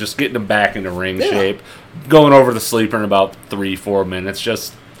over, just getting him back into ring shape, going over the sleeper in about 3-4 minutes,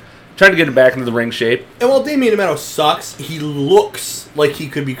 just trying to get him back into the ring shape. And while Damien Demento sucks, he looks like he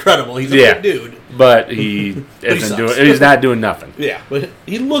could be credible. He's a good dude. But he's not doing nothing. Yeah, but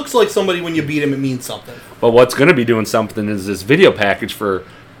he looks like somebody when you beat him, it means something. But what's going to be doing something is this video package for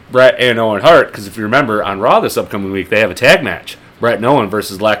Bret and Owen Hart, because if you remember, on Raw this upcoming week, they have a tag match. Bret and Owen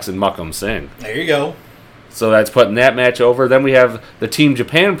versus Lex and Muck'em Singh. There you go. So that's putting that match over. Then we have the Team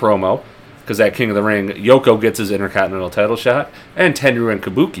Japan promo, because at King of the Ring, Yoko gets his Intercontinental title shot, and Tenryu and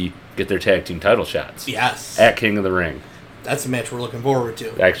Kabuki get their tag team title shots. Yes. At King of the Ring. That's a match we're looking forward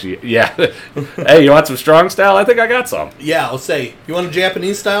to. Actually, yeah. Hey, you want some strong style? I think I got some. Yeah, I'll say. You want a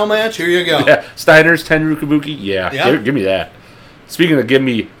Japanese style match? Here you go. Yeah. Steiner's, Tenryu, Kabuki? Yeah. Give me that. Speaking of, give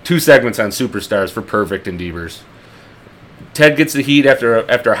me 2 segments on Superstars for Perfect and Devers. Ted gets the heat after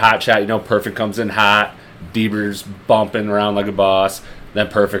a hot shot. Perfect comes in hot. Devers bumping around like a boss. Then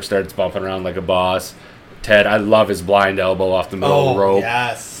Perfect starts bumping around like a boss. Ted, I love his blind elbow off the middle of the rope.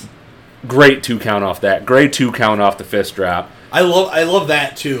 Yes. Great 2 count off that. Great 2 count off the fist drop. I love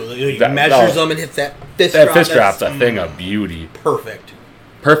that too. He measures them and hits that fist drop. That fist drop's a thing of beauty. Perfect.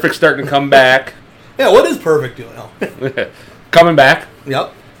 Perfect starting to come back. Yeah, what is Perfect doing? Oh. Coming back.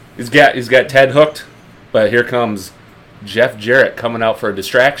 Yep. He's got Ted hooked, but here comes Jeff Jarrett coming out for a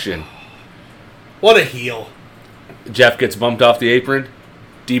distraction. What a heel. Jeff gets bumped off the apron.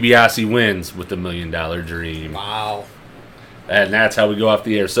 DiBiase wins with the $1 Million Dream. Wow. And that's how we go off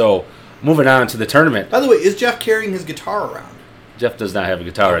the air. So, moving on to the tournament. By the way, is Jeff carrying his guitar around? Jeff does not have a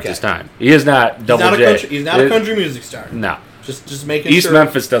guitar at this time. He is not Double J. He's not a country music star. No. Just making East sure.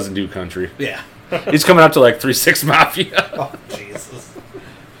 Memphis doesn't do country. Yeah. He's coming up to like 3-6 Mafia. Oh, Jesus.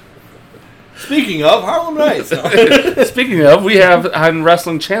 Speaking of, Harlem Nights. Speaking of, we have on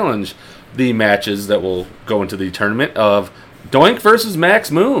Wrestling Challenge the matches that will go into the tournament of Doink versus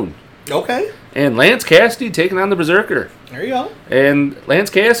Max Moon. Okay. And Lance Cassidy taking on the Berserker. There you go. And Lance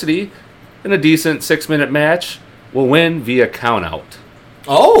Cassidy, in a decent 6-minute match, will win via countout.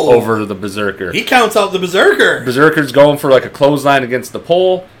 over the Berserker. He counts out the Berserker. Berserker's going for like a clothesline against the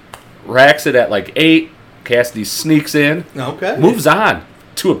pole, racks it at like 8. Cassidy sneaks in, moves on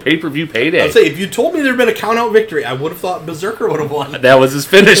to a pay-per-view payday. I'd say, if you told me there had been a count-out victory, I would have thought Berserker would have won. That was his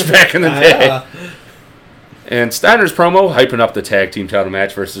finish back in the day. And Steiner's promo, hyping up the tag team title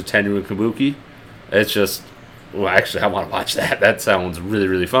match versus Tenryu and Kabuki. It's just, well, actually, I want to watch that. That sounds really,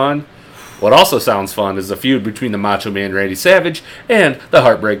 really fun. What also sounds fun is the feud between the Macho Man Randy Savage and the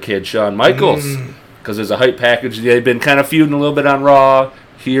Heartbreak Kid Shawn Michaels. Because there's a hype package. They've been kind of feuding a little bit on Raw,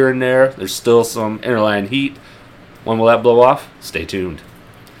 here and there. There's still some interline heat. When will that blow off? Stay tuned.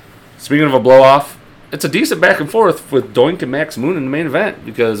 Speaking of a blow off, it's a decent back and forth with Doink and Max Moon in the main event.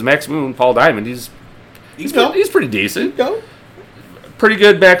 Because Max Moon, Paul Diamond, he's pretty decent. Pretty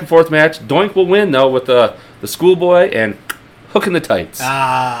good back and forth match. Doink will win, though, with the schoolboy and hooking the tights.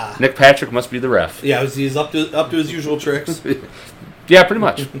 Nick Patrick must be the ref. Yeah, he's up to his usual tricks. Yeah, pretty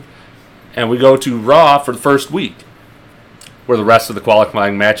much. And we go to Raw for the first week, where the rest of the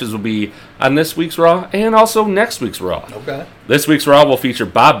qualifying matches will be on this week's Raw and also next week's Raw. Okay. This week's Raw will feature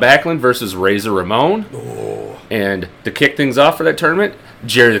Bob Backlund versus Razor Ramon. And to kick things off for that tournament,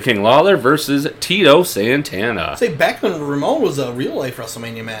 Jerry the King Lawler versus Tito Santana. Say Backlund and Ramon was a real-life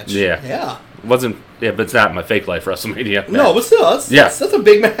WrestleMania match. Yeah. But it's not my fake life WrestleMania match. No, but still, that's a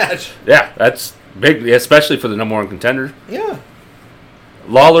big match. Yeah, that's big, especially for the number one contender. Yeah.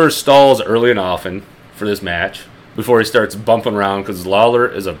 Lawler stalls early and often for this match before he starts bumping around because Lawler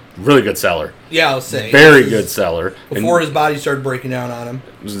is a really good seller. Yeah, I'll say. Very good seller. Before his body started breaking down on him.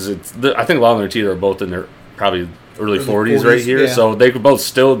 I think Lawler and Tito are both in their probably early 40s right here, so they could both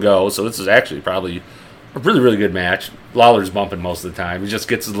still go. So this is actually probably a really, really good match. Lawler's bumping most of the time. He just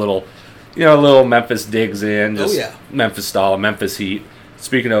gets his little Memphis digs in. Memphis style, Memphis heat.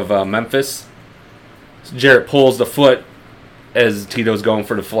 Speaking of Memphis, Jarrett pulls the foot as Tito's going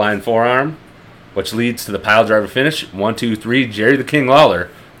for the flying forearm, which leads to the pile driver finish. 1, 2, 3. Jerry the King Lawler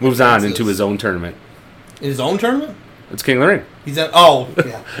moves on into his own tournament. His own tournament? It's King of the Ring. He's got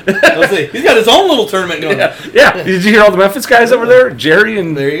his own little tournament going. Yeah. Did you hear all the Memphis guys over there? Jerry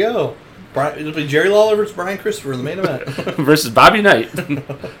and... There you go. It'll be Jerry Lawler versus Brian Christopher in the main event. versus Bobby Knight.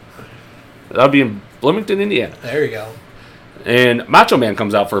 That'll be in Bloomington, Indiana. There you go. And Macho Man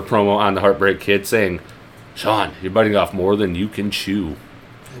comes out for a promo on the Heartbreak Kid saying, "Shawn, you're biting off more than you can chew."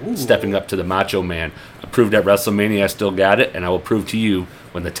 Ooh. Stepping up to the Macho Man. I proved at WrestleMania I still got it, and I will prove to you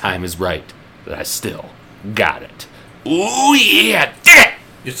when the time is right that I still got it. Ooh, yeah.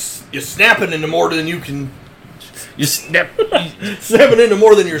 You're snapping into more than you can... Snapping into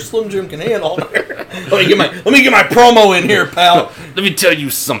more than your Slim Jim can handle. Let me get my promo in here, pal. Let me tell you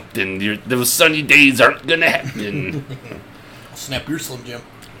something. Those sunny days aren't going to happen. I'll snap your Slim Jim.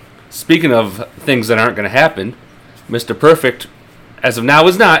 Speaking of things that aren't going to happen, Mr. Perfect, as of now,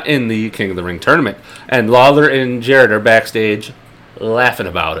 is not in the King of the Ring tournament. And Lawler and Jarrett are backstage laughing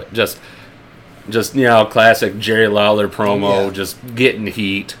about it. Just classic Jerry Lawler promo, just getting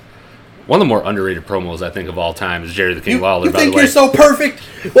heat. One of the more underrated promos, I think, of all time is Jerry the King Lawler, you by the way. You think you're so perfect?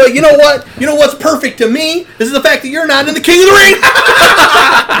 Well, you know what? You know what's perfect to me is the fact that you're not in the King of the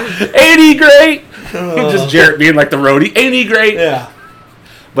Ring. Ain't he great? Just Jarrett being like the roadie. Ain't he great? Yeah.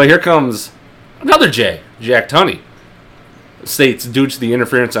 But here comes another J, Jack Tunney. States, due to the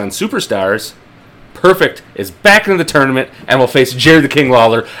interference on Superstars, Perfect is back in the tournament and will face Jerry the King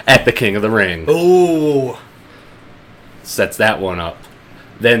Lawler at the King of the Ring. Ooh. Sets that one up.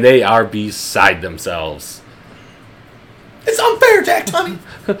 Then they are beside themselves. It's unfair, Jack Tunney.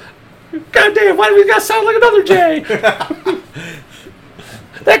 God damn, why do we gotta sound like another Jay?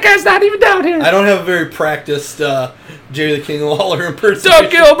 That guy's not even down here. I don't have a very practiced Jerry the King Lawler impersonation.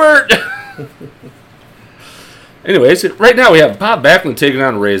 Doug Gilbert! Anyways, right now we have Bob Backlund taking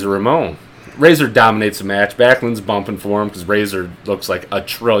on Razor Ramon. Razor dominates the match. Backlund's bumping for him because Razor looks like $1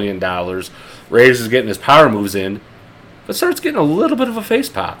 trillion. Razor's getting his power moves in, but starts getting a little bit of a face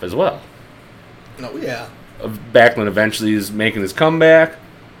pop as well. Oh, yeah. Backlund eventually is making his comeback,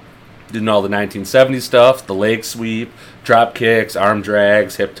 doing all the 1970s stuff, the leg sweep, drop kicks, arm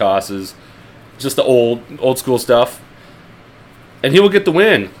drags, hip tosses, just the old school stuff. And he will get the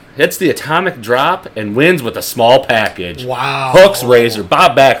win. Hits the atomic drop and wins with a small package. Wow. Hooks Razor,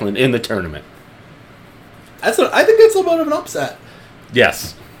 Bob Backlund in the tournament. I think that's a little bit of an upset.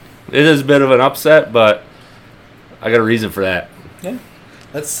 Yes. It is a bit of an upset, but I got a reason for that. Yeah.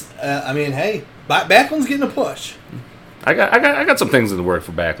 That's, hey, Backlund's getting a push. I got some things in the work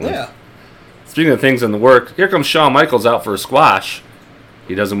for Backlund. Yeah. Speaking of things in the work, here comes Shawn Michaels out for a squash.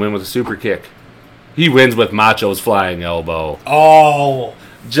 He doesn't win with a super kick. He wins with Macho's flying elbow. Oh.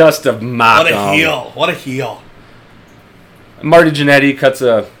 Just to mock him. What a heel. Marty Jannetty cuts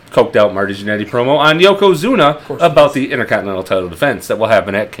a coked out Marty Jannetty promo on Yokozuna about the Intercontinental title defense that will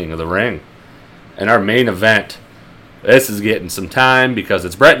happen at King of the Ring. And our main event, this is getting some time because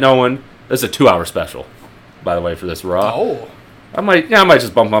it's Bret and Owen. This is a 2-hour special, by the way, for this Raw. Oh. I might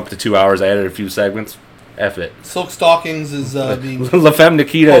just bump up to 2 hours. I added a few segments. F it. Silk Stockings is being... La Femme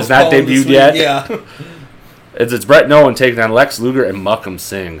Nikita is not debuted yet. Yeah. It's Bret and Owen taking on Lex Luger and Muck'em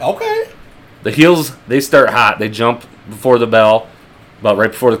Singh. Okay. The heels, they start hot. They jump before the bell, about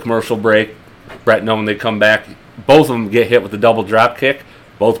right before the commercial break. Bret and Owen, they come back. Both of them get hit with a double drop kick.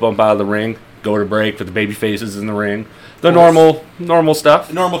 Both bump out of the ring. Go to break with the baby faces in the ring. The normal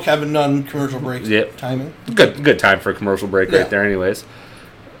stuff. Normal Kevin Nunn commercial break timing. Good time for a commercial break right there anyways.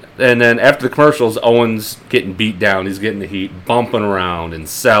 And then after the commercials, Owen's getting beat down. He's getting the heat, bumping around and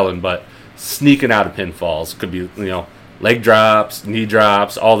selling, but sneaking out of pinfalls. Could be, leg drops, knee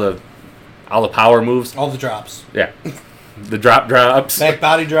drops, all the power moves. All the drops. Yeah. The drops. Back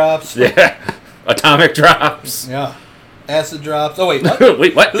body drops. Yeah. Atomic drops. Yeah. Acid drops. Oh, wait, what?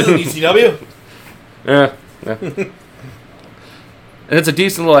 Wait, what? This is ECW? Yeah. And it's a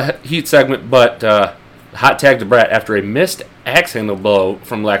decent little heat segment, but hot tag to Bret after a missed axe handle blow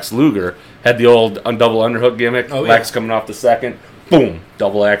from Lex Luger. Had the old double underhook gimmick. Oh, Lex coming off the second. Boom.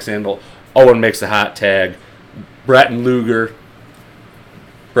 Double axe handle. Owen makes the hot tag. Bret and Luger.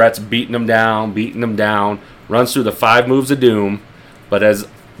 Bret's beating him down. Runs through the 5 moves of doom. But as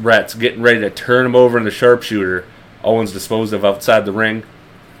Bret's getting ready to turn him over in the sharpshooter, Owen's disposed of outside the ring.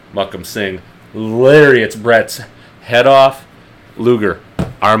 Muck'em Singh lariats Bret's head off. Luger,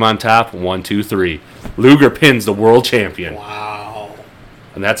 arm on top, 1, 2, 3. Luger pins the world champion. Wow.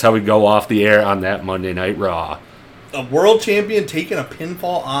 And that's how we go off the air on that Monday Night Raw. A world champion taking a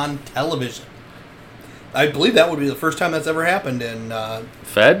pinfall on television. I believe that would be the first time that's ever happened in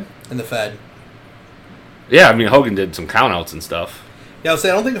Fed? In the Fed. Yeah, I mean, Hogan did some countouts and stuff. Yeah, I was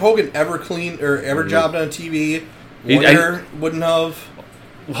saying, I don't think Hogan ever cleaned or ever jobbed on TV. Warrior wouldn't have.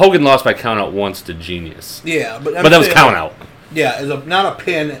 Hogan lost by countout once to Genius. Yeah, but that was countout. Yeah, not a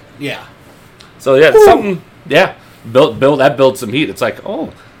pin. Yeah. So yeah, something. Yeah, built some heat. It's like,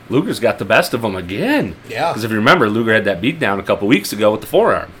 oh, Luger's got the best of him again. Yeah. Because if you remember, Luger had that beatdown a couple weeks ago with the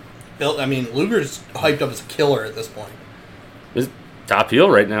forearm. Luger's hyped up as a killer at this point. He's top heel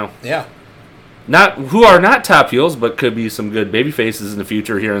right now. Yeah. Who are not top heels, but could be some good baby faces in the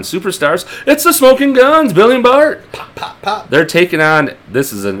future here in Superstars. It's the Smoking Guns, Billy and Bart. Pop, pop, pop. They're taking on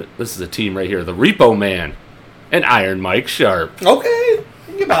this is a team right here, the Repo Man and Iron Mike Sharp. Okay,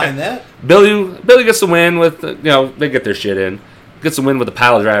 get behind that. Billy gets the win with they get their shit in. Gets the win with a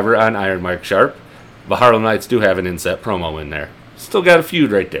pile driver on Iron Mike Sharp. The Harlem Knights do have an inset promo in there. Still got a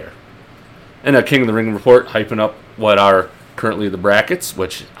feud right there. And a King of the Ring report hyping up what are currently the brackets,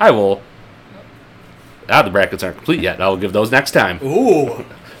 which I will. The brackets aren't complete yet. I'll give those next time. Ooh.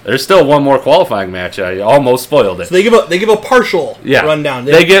 There's still one more qualifying match. I almost spoiled it. So they give a partial rundown.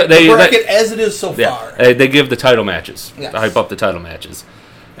 They give the bracket as it is so far. They give the title matches. Yes. To hype up the title matches.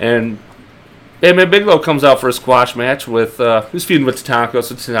 And Bam Bigelow comes out for a squash match with who's feuding with Tatanka.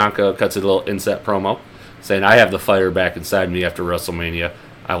 So Tatanka cuts a little inset promo saying, "I have the fire back inside me after WrestleMania.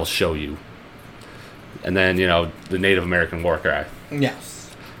 I will show you." And then the Native American war cry. Yes.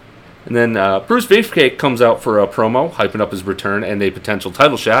 And then Bruce Beefcake comes out for a promo, hyping up his return and a potential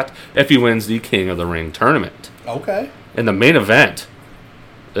title shot if he wins the King of the Ring tournament. Okay. In the main event,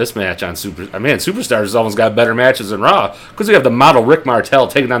 this match on Superstars has almost got better matches than Raw because we have the model Rick Martel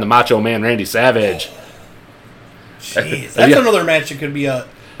taking on the Macho Man Randy Savage. Jeez, that's another match that could be a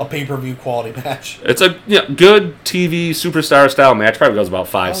pay-per-view quality match. It's a good TV Superstar style match. Probably goes about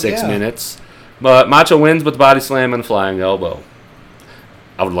 5-6 minutes. But Macho wins with the body slam and flying elbow.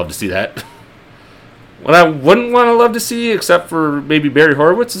 I would love to see that. What I wouldn't want to love to see, except for maybe Barry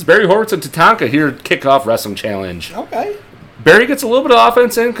Horowitz, is Barry Horowitz and Tatanka here at Kickoff Wrestling Challenge. Okay. Barry gets a little bit of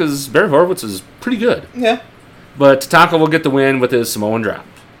offense in because Barry Horowitz is pretty good. Yeah. But Tatanka will get the win with his Samoan drop.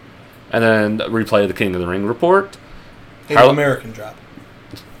 And then replay the King of the Ring report. American drop.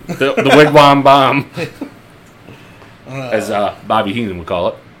 The Wigwam Bomb, as Bobby Heenan would call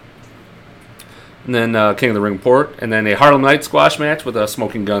it. And then King of the Ring report. And then a Harlem Night squash match with a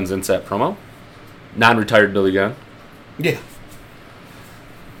Smoking Guns inset promo. Non-retired Billy Gunn. Yeah.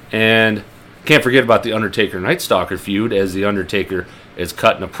 And can't forget about the Undertaker Night Stalker feud, as the Undertaker is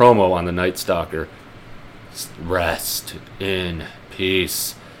cutting a promo on the Night Stalker. Rest in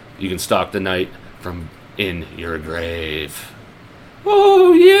peace. You can stalk the night from in your grave.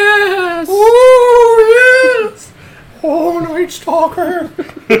 Oh yes! Oh yes! Oh, Night Stalker!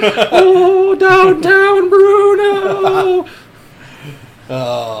 Oh, downtown Bruno!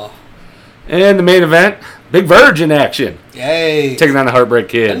 Oh. And the main event, Big Virgin action. Yay. Taking on the Heartbreak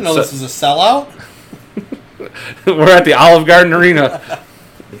Kid. I didn't know this was a sellout. We're at the Olive Garden Arena.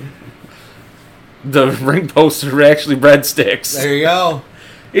 The ring posts are actually breadsticks. There you go.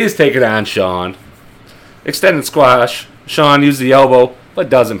 He's taking on Shawn. Extended squash. Shawn used the elbow, but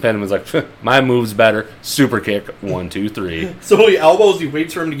doesn't pin him. He's like, my move's better. Super kick. 1, 2, 3. So he elbows, he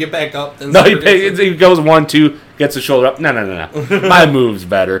waits for him to get back up. Then No, he goes 1, 2, gets the shoulder up. No. My move's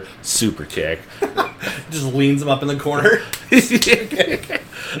better. Super kick. Just leans him up in the corner.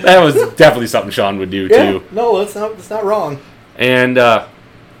 That was definitely something Shawn would do, too. No, that's not wrong. And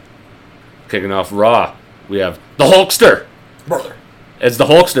kicking off Raw, we have the Hulkster. Brother. As the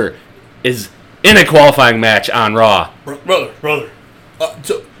Hulkster is in a qualifying match on Raw. Brother.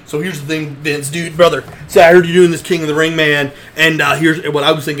 So here's the thing, Vince, dude, brother. So I heard you doing this King of the Ring, man. And here's what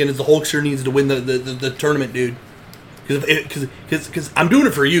I was thinking is the Hulkster needs to win the tournament, dude. Because I'm doing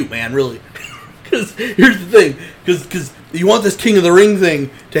it for you, man, really. Because here's the thing, because you want this King of the Ring thing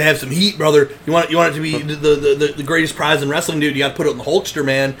to have some heat, brother. You want it to be the greatest prize in wrestling, dude. You got to put it on the Hulkster,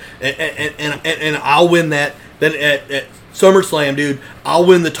 man. And I'll win that. Then at SummerSlam, dude, I'll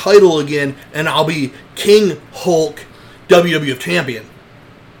win the title again, and I'll be King Hulk WWF champion,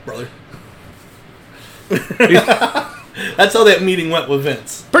 brother. That's how that meeting went with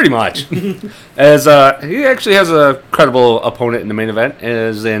Vince. Pretty much. As he actually has a credible opponent in the main event,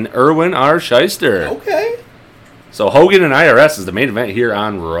 as in Erwin R. Shyster. Okay. So Hogan and IRS is the main event here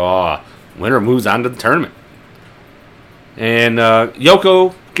on Raw. Winner moves on to the tournament. And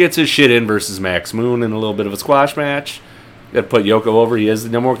Yoko gets his shit in versus Max Moon in a little bit of a squash match. Got to put Yoko over. He is the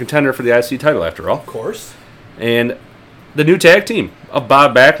number one contender for the IC title, after all. Of course. And the new tag team of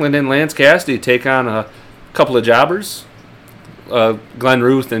Bob Backlund and Lance Cassidy take on a couple of jobbers, Glenn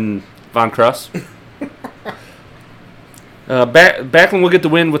Ruth and Von Cross. Backlund will get the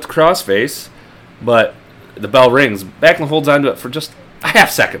win with the crossface, but the bell rings. Backlund holds on to it for just a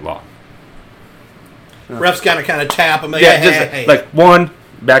half second long. Ref's kind of tap him. Hey. Like one,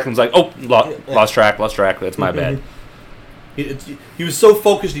 Backlund's like, oh, lost track. That's my bad. He was so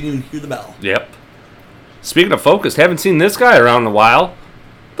focused he didn't even hear the bell. Yep. Speaking of focused, haven't seen this guy around in a while.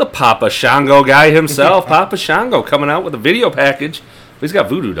 The Papa Shango guy himself. Papa Shango coming out with a video package. He's got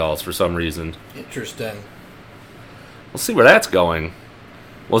voodoo dolls for some reason. Interesting. We'll see where that's going.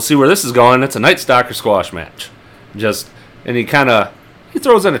 We'll see where this is going. It's a Night Stalker squash match. And he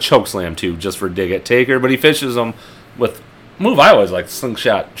throws in a choke slam too, just for dig at Taker, but he fishes him with a move I always like,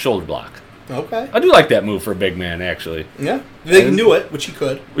 slingshot shoulder block. Okay. I do like that move for a big man, actually. Yeah. They knew it, which he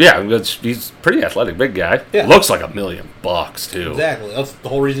could. Yeah, he's pretty athletic, big guy. Yeah. Looks like $1 million, too. Exactly. That's the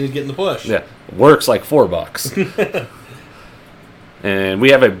whole reason he's getting the push. Yeah. Works like $4. And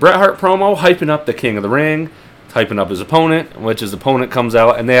we have a Bret Hart promo hyping up the King of the Ring, hyping up his opponent, which his opponent comes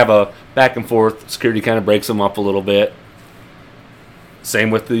out, and they have a back and forth. Security kind of breaks him up a little bit.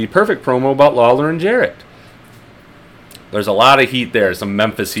 Same with the Perfect promo about Lawler and Jarrett. There's a lot of heat there. Some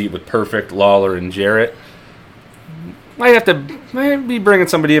Memphis heat with Perfect, Lawler, and Jarrett. Might be bringing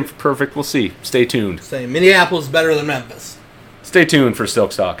somebody in for Perfect. We'll see. Stay tuned. Say Minneapolis is better than Memphis. Stay tuned for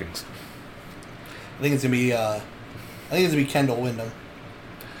Silk Stockings. I think it's gonna be Kendall Windham.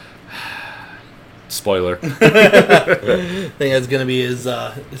 Spoiler. I think that's gonna be his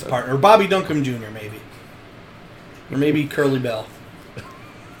partner, or Bobby Duncombe Jr. maybe, or maybe Curly Bell.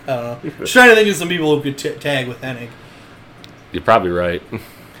 I don't know. Just trying to think of some people who could tag with Hennig. You're probably right.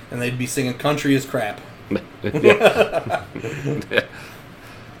 And they'd be singing "Country is Crap." And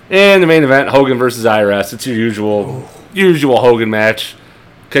the main event, Hogan versus IRS. It's your usual Hogan match.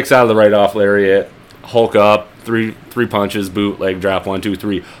 Kicks out of the right off lariat. Hulk up. Three punches. Boot, leg drop. 1, 2,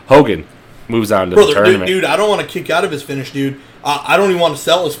 3. Hogan moves on to the tournament. Dude, I don't want to kick out of his finish, dude. I don't even want to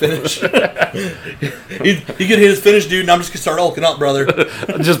sell his finish. he could hit his finish, dude, and I'm just going to start hulking up, brother.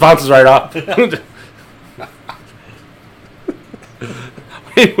 Just bounces right off.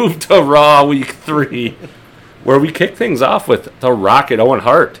 We move to Raw Week 3, where we kick things off with the Rocket Owen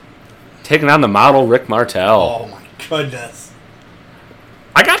Hart taking on the model Rick Martel. Oh my goodness!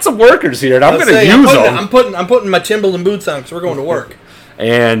 I got some workers here, and I'm going to use them. I'm putting my Timberland boots on because we're going to work.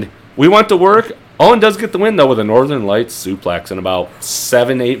 And we went to work. Owen does get the win though with a Northern Lights suplex in about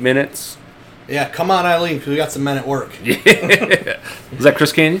 7-8 minutes. Yeah, come on, Eileen, because we got some men at work. Yeah. Is that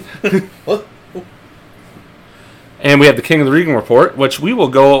Chris Canyon? What? And we have the King of the Ring report, which we will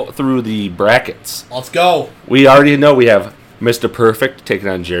go through the brackets. Let's go. We already know we have Mr. Perfect taking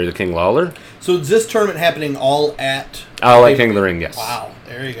on Jerry the King Lawler. So is this tournament happening all at... All at King of the Ring, yes. Wow,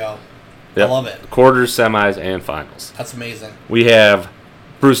 there you go. Yep. I love it. Quarters, semis, and finals. That's amazing. We have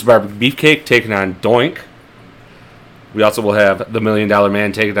Bruce the Barbecue Beefcake taking on Doink. We also will have the $1 Million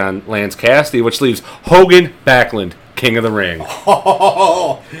Man taking on Lance Cassidy, which leaves Hogan Backlund, King of the Ring.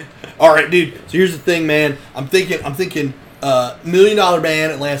 Oh, all right, dude. So here's the thing, man. I'm thinking, $1 Million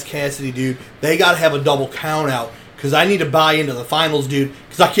Man and Lance Cassidy, dude. They got to have a double count out because I need to buy into the finals, dude.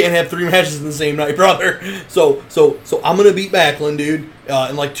 Because I can't have 3 matches in the same night, brother. So I'm gonna beat Backlund, dude,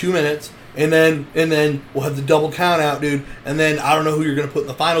 in like 2 minutes. And then we'll have the double count out, dude. And then I don't know who you're gonna put in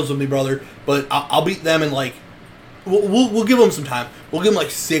the finals with me, brother. But I'll beat them in like. We'll give them some time. We'll give them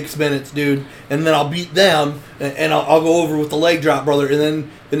like 6 minutes, dude. And then I'll beat them, and I'll go over with the leg drop, brother. And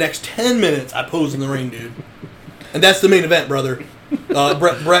then the next 10 minutes, I pose in the ring, dude. And that's the main event, brother.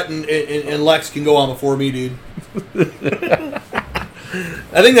 Brett and Lex can go on before me, dude.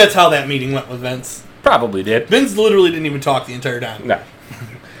 I think that's how that meeting went with Vince. Probably did. Vince literally didn't even talk the entire time. No.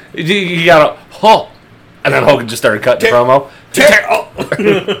 You got a halt. And then Hogan just started cutting the promo.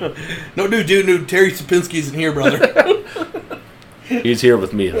 No, dude, Terry Sapinski isn't here, brother. He's here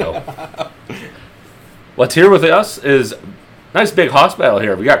with me, though. What's here with us is nice big hospital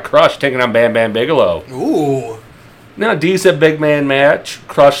here. We got Crush taking on Bam Bam Bigelow. Ooh. Now, decent big man match.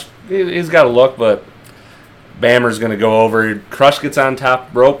 Crush, he's got a look, but Bammer's going to go over. Crush gets on top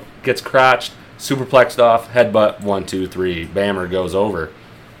rope, gets crotched, superplexed off, headbutt, 1, 2, 3. Bammer goes over.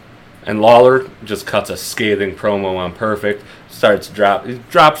 And Lawler just cuts a scathing promo on Perfect. Starts drop. He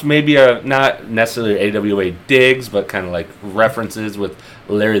drops maybe not necessarily AWA digs, but kind of like references with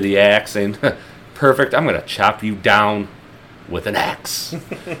Larry the Axe saying, Perfect, I'm going to chop you down with an axe.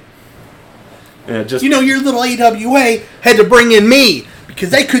 Your little AWA had to bring in me because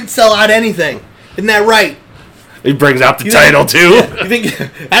they couldn't sell out anything. Isn't that right? He brings out the title, too. You think?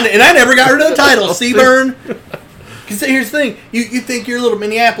 And I never got rid of the title, Seaburn. Because here's the thing. You think your little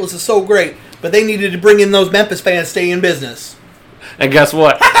Minneapolis is so great, but they needed to bring in those Memphis fans to stay in business. And guess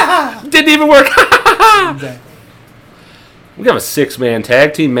what? Didn't even work. Exactly. We have a 6-man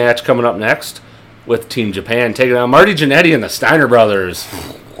tag team match coming up next with Team Japan taking on Marty Jannetty and the Steiner Brothers.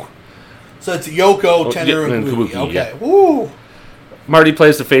 So it's Yoko, Tenryu, and Kabuki. Okay. Yeah. Woo. Marty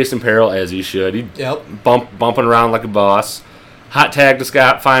plays the face in peril as he should. He bumping around like a boss. Hot tag to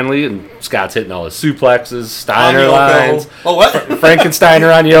Scott finally, and Scott's hitting all his suplexes, Steiner lines. Oh, what?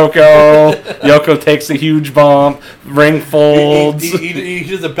 Frankensteiner on Yoko. Yoko takes a huge bump. Ring folds. He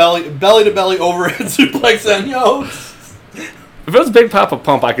does a belly to belly overhead suplex on Yoko. If it was Big Papa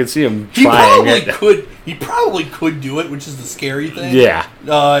Pump, I could see him trying it. He probably could do it, which is the scary thing. Yeah.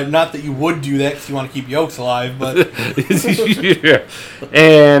 Not that you would do that because you want to keep Yokes alive, but. Yeah.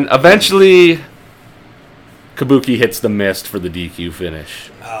 And eventually, Kabuki hits the mist for the DQ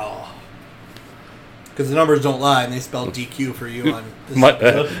finish. Oh. Because the numbers don't lie, and they spelled DQ for you on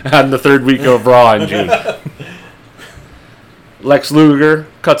on the 3rd week of Raw in June. Lex Luger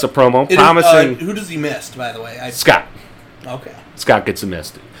cuts a promo promising. Who does he miss, by the way? Scott. Okay. Scott gets a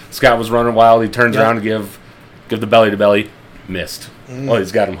mist. Scott was running wild. He turns around to give the belly to belly. Missed. Oh,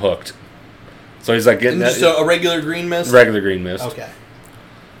 he's got him hooked. So he's like getting just a regular green mist? Regular green mist. Okay.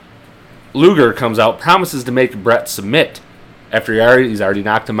 Luger comes out, promises to make Brett submit. After he's already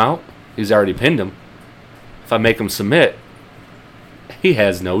knocked him out. He's already pinned him. If I make him submit, he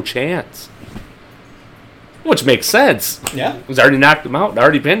has no chance. Which makes sense. Yeah. He's already knocked him out,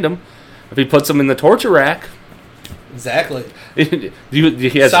 already pinned him. If he puts him in the torture rack. Exactly. He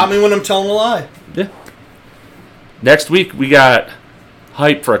Stop me when I'm telling a lie. Yeah. Next week, we got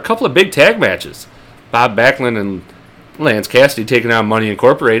hype for a couple of big tag matches. Bob Backlund and Lance Cassidy taking on Money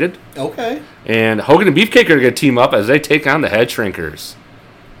Incorporated. Okay. And Hogan and Beefcake are going to team up as they take on the Head Shrinkers.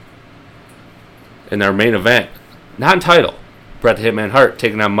 In our main event, non-title, Bret the Hitman Hart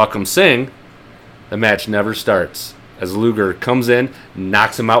taking on Muck'em Singh. The match never starts as Luger comes in,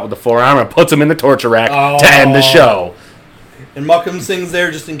 knocks him out with the forearm, and puts him in the torture rack to end the show. And Muck'em Singh's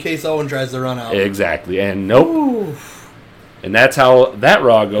there just in case Owen tries to run out. Exactly. And nope. Ooh. And that's how that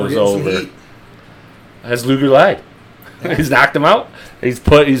Raw goes over. As Luger lied. Yeah. He's knocked him out, he's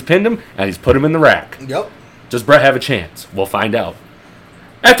pinned him, and he's put him in the rack. Yep. Does Bret have a chance? We'll find out.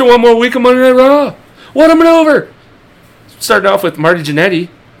 After one more week of Monday Night Raw, what a maneuver! Starting off with Marty Jannetty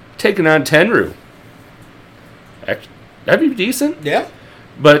taking on Tenryu. That'd be decent. Yeah.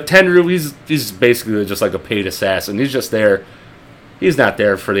 But Tenryu, he's basically just like a paid assassin. He's just there. He's not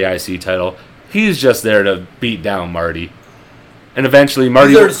there for the IC title. He's just there to beat down Marty. And eventually Marty...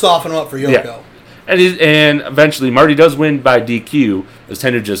 He's there to soften him up for Yoko. Yeah. And eventually Marty does win by DQ as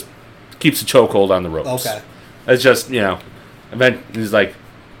Tenryu just keeps a chokehold on the ropes. Okay. It's just, he's like,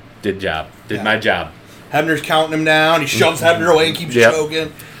 did my job. Hebner's counting him down. He shoves Hebner away and keeps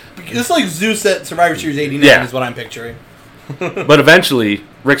choking. It's like Zeus at Survivor Series 89 is what I'm picturing. But eventually,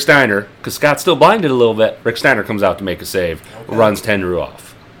 Rick Steiner, because Scott's still blinded a little bit, Rick Steiner comes out to make a save, runs Tenryu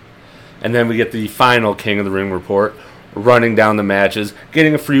off. And then we get the final King of the Ring report, running down the matches,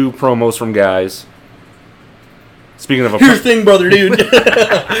 getting a few promos from guys. Speaking of here's the thing, brother, dude.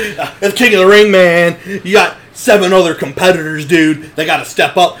 As King of the Ring, man, you got 7 other competitors, dude. They got to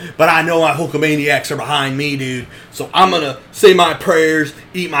step up, but I know my Hulkamaniacs are behind me, dude. So I'm going to say my prayers,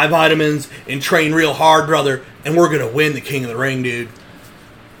 eat my vitamins, and train real hard, brother. And we're going to win the King of the Ring, dude.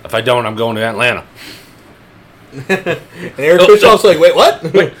 If I don't, I'm going to Atlanta. And Eric Bischoff's like, wait, what?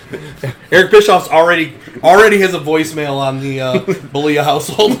 Eric Bischoff's already has a voicemail on the Belia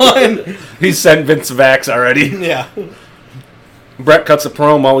household line. He sent Vince Vax already. Yeah. Brett cuts a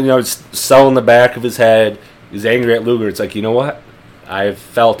promo, he's selling the back of his head. He's angry at Luger. It's like, you know what? I've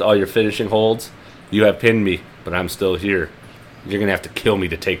felt all your finishing holds. You have pinned me, but I'm still here. You're going to have to kill me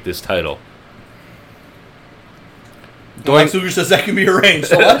to take this title. Lex Luger says that can be arranged.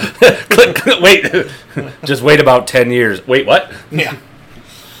 So what? Wait. Just wait about 10 years. Wait, what? Yeah.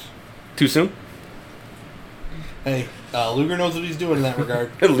 Too soon? Hey, Luger knows what he's doing in that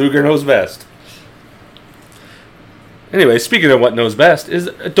regard. Luger knows best. Anyway, speaking of what knows best, is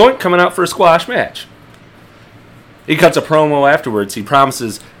Doink coming out for a squash match. He cuts a promo afterwards. He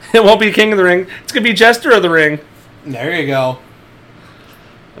promises it won't be King of the Ring. It's going to be Jester of the Ring. There you go.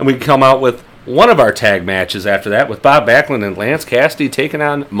 And we come out with one of our tag matches after that with Bob Backlund and Lance Cassidy taking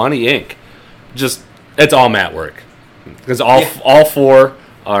on Money Inc. Just, it's all mat work. Because all 4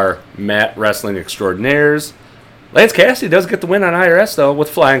 are mat wrestling extraordinaires. Lance Cassidy does get the win on IRS, though, with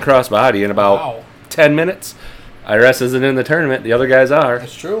flying crossbody in about 10 minutes. IRS isn't in the tournament. The other guys are.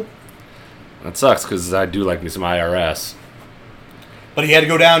 That's true. That sucks, because I do like me some IRS. But he had to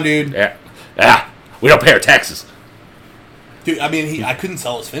go down, dude. Yeah. We don't pay our taxes. Dude, I mean, I couldn't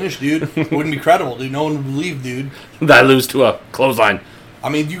sell his finish, dude. It wouldn't be credible, dude. No one would believe, dude. I lose to a clothesline. I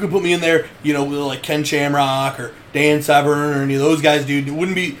mean, you could put me in there, with like Ken Shamrock or Dan Severn or any of those guys, dude. It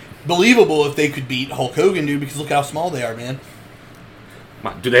wouldn't be believable if they could beat Hulk Hogan, dude, because look how small they are, man.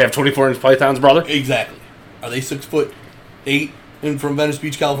 Do they have 24-inch pythons, brother? Exactly. Are they 6'8" and from Venice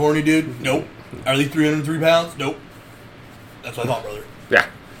Beach, California, dude? Nope. Are they 303 pounds? Nope. That's what I thought, brother.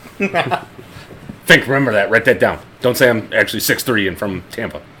 Yeah. Think, remember that. Write that down. Don't say I'm actually 6'3" and from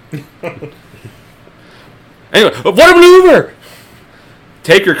Tampa. Anyway, what a maneuver!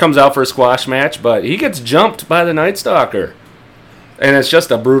 Taker comes out for a squash match, but he gets jumped by the Night Stalker. And it's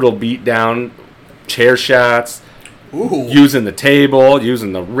just a brutal beatdown. Chair shots. Ooh. Using the table,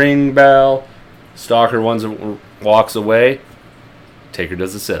 using the ring bell. Stalker walks away. Taker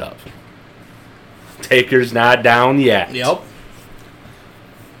does a sit-up. Taker's not down yet. Yep.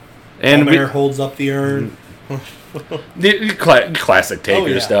 And Bear holds up the urn. The classic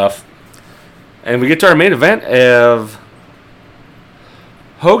Taker stuff. And we get to our main event of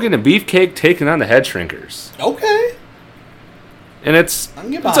Hogan and Beefcake taking on the Head Shrinkers. Okay. And I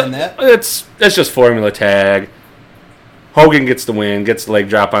can get behind that. It's just formula tag. Hogan gets the win, gets the leg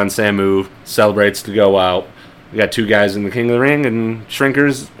drop on Samu, celebrates to go out. We got 2 guys in the King of the Ring, and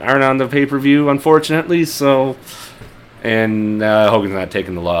Shrinkers aren't on the pay-per-view, unfortunately, so... And Hogan's not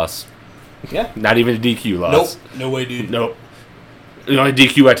taking the loss. Yeah. Not even a DQ loss. Nope. No way, dude. Nope. The only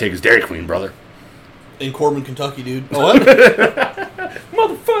DQ I take is Dairy Queen, brother. In Corbin, Kentucky, dude. Oh, what?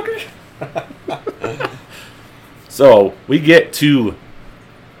 Motherfucker. So, we get to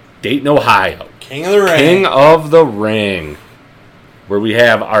Dayton, Ohio. King of the Ring. King of the Ring. Where we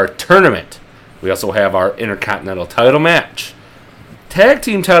have our tournament. We also have our Intercontinental title match. Tag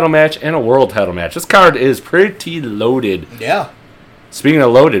team title match and a world title match. This card is pretty loaded. Yeah. Speaking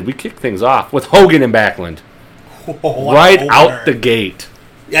of loaded, we kick things off with Hogan and Backlund. Right out the gate.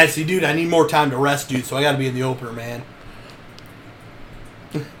 Yeah, see, dude, I need more time to rest, dude, so I got to be in the opener, man.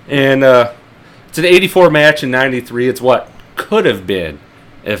 And it's an 84 match in 93. It's what could have been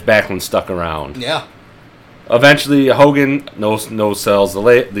if Backlund stuck around. Yeah. Eventually, Hogan no sells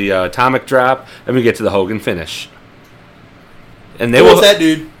the atomic drop, and we get to the Hogan finish. And they what's that,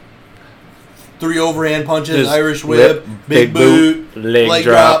 dude? 3 overhand punches, Irish whip, big boot, leg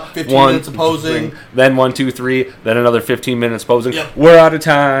drop, 15 minutes of posing. Then 1, 2, 3, then another 15 minutes posing. Yep. We're out of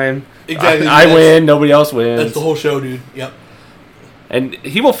time. Exactly. I win, nobody else wins. That's the whole show, dude. Yep. And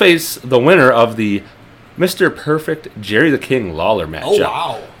he will face the winner of the Mr. Perfect Jerry the King Lawler matchup. Oh,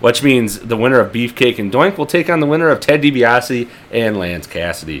 wow. Which means the winner of Beefcake and Doink will take on the winner of Ted DiBiase and Lance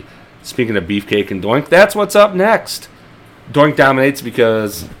Cassidy. Speaking of Beefcake and Doink, that's what's up next. Doink dominates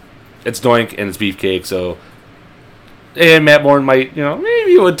because it's Doink and it's Beefcake, so... And Matt Bourne might,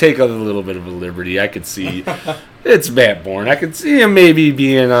 maybe he would take a little bit of a liberty. I could see... It's Matt Bourne. I could see him maybe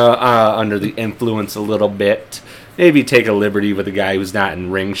being under the influence a little bit. maybe take a liberty with a guy who's not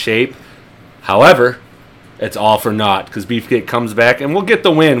in ring shape. However, it's all for naught because Beefcake comes back and we'll get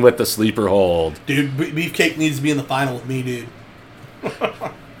the win with the sleeper hold. Dude, Beefcake needs to be in the final with me, dude.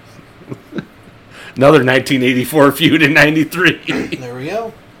 Another 1984 feud in 93. There we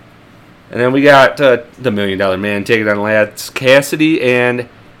go. And then we got the $1 Million Man taking on Lance Cassidy, and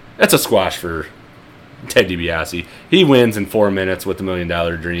that's a squash for Ted DiBiase. He wins in 4 minutes with the $1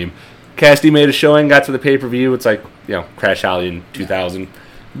 Million Dream. Cassidy made a showing, got to the pay-per-view. It's like, Crash Holly in 2000.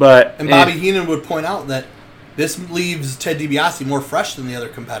 And Bobby Heenan would point out that this leaves Ted DiBiase more fresh than the other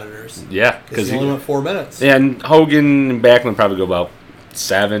competitors. Yeah. Because he only went 4 minutes. And Hogan and Backlund probably go about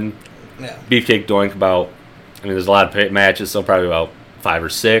 7. Yeah. Beefcake Doink about, there's a lot of matches, so probably about 5 or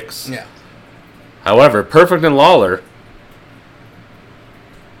 6. Yeah. However, Perfect and Lawler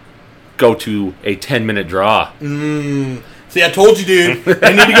go to a 10-minute draw. See, I told you, dude.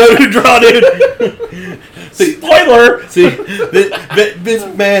 I need to go to a draw, dude. See, spoiler! See, Vince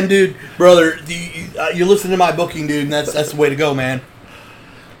McMahon, dude, brother, you listen to my booking, dude, and that's the way to go, man.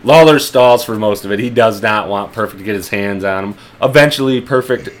 Lawler stalls for most of it. He does not want Perfect to get his hands on him. Eventually,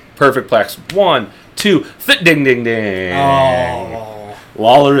 Perfect plex. 1, 2, ding, ding, ding. Oh.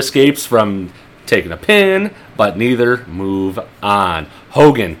 Lawler escapes from taking a pin, but neither move on.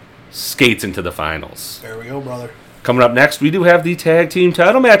 Hogan skates into the finals. There we go, brother. Coming up next, we do have the tag team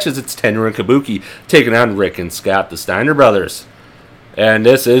title matches. It's Tenryu and Kabuki taking on Rick and Scott, the Steiner brothers. And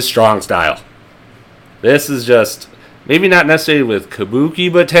this is strong style. This is just, maybe not necessarily with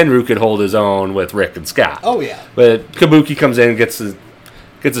Kabuki, but Tenryu could hold his own with Rick and Scott. Oh, yeah. But Kabuki comes in, gets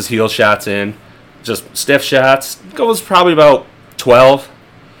his heel shots in. Just stiff shots. Goes probably about 12.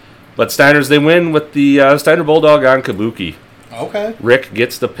 But Steiners, they win with the Steiner Bulldog on Kabuki. Okay. Rick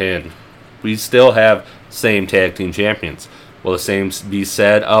gets the pin. We still have same tag team champions. Will the same be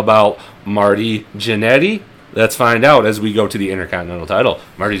said about Marty Jannetty? Let's find out as we go to the Intercontinental title.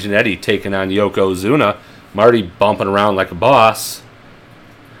 Marty Jannetty taking on Yokozuna. Marty bumping around like a boss.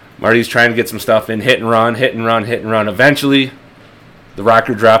 Marty's trying to get some stuff in. Hit and run. Eventually, the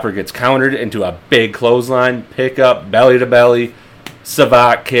rocker dropper gets countered into a big clothesline. Pick up, belly to belly.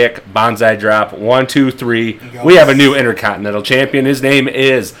 Savate kick, bonsai drop, 1, 2, 3. We have a new Intercontinental champion. His name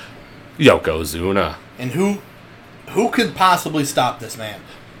is Yokozuna. And who could possibly stop this man?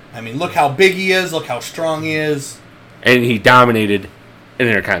 Look how big he is. Look how strong he is. And he dominated an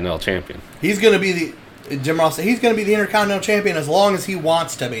Intercontinental champion. He's going to be Jim Ross said, he's going to be the Intercontinental champion as long as he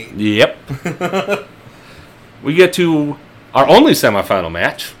wants to be. Yep. We get to our only semifinal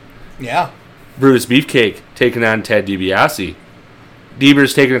match. Yeah. Brutus Beefcake taking on Ted DiBiase.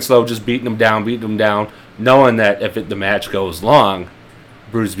 Deaver's taking it slow, just beating him down, knowing that if the match goes long,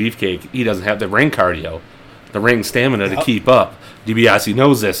 Brutus Beefcake, he doesn't have the ring cardio, the ring stamina to keep up. DiBiase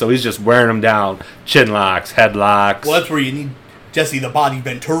knows this, so he's just wearing him down. Chin locks, headlocks. Well, that's where you need Jesse the Body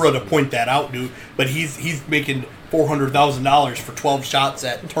Ventura to point that out, dude. But he's making $400,000 for 12 shots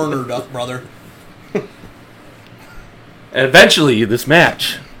at Turner, brother. And eventually, this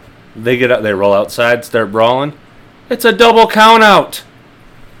match, they get up, they roll outside, start brawling. It's a double count out.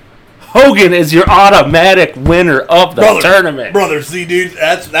 Hogan is your automatic winner of the tournament. Brother, see, dude,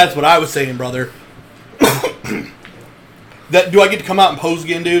 that's what I was saying, brother. Do I get to come out and pose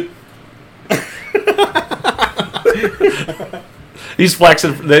again, dude? He's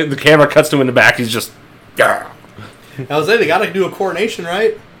flexing. The camera cuts to him in the back. He's just... I was saying, they got to do a coronation,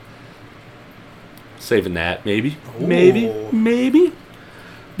 right? Saving that, maybe. Ooh. Maybe.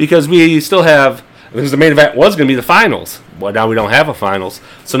 Because we still have... Because the main event was going to be the finals. Well, now we don't have a finals.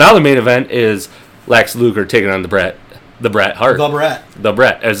 So now the main event is Lex Luger taking on the Bret Hart. The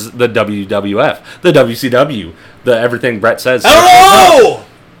Bret as the WWF. The WCW. The everything Bret says. I don't know!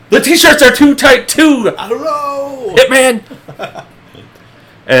 The t-shirts are too tight, too! I don't know! Hitman!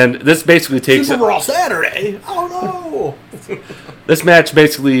 And this basically takes... Super Raw Saturday! I don't know! This match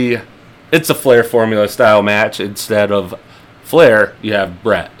basically... It's a Flair formula style match. Instead of Flair, you have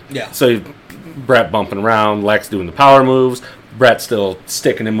Bret. Yeah. So Bret bumping around, Lex doing the power moves, Bret still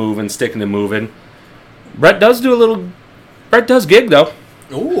sticking and moving. Bret does gig, though.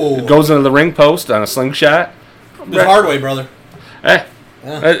 Ooh. Goes into the ring post on a slingshot. The hard way, brother. Yeah.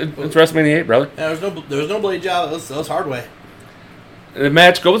 It's WrestleMania 8, brother. Yeah, there was no blade job. That was hard way. The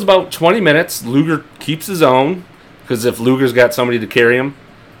match goes about 20 minutes. Luger keeps his own, because if Luger's got somebody to carry him,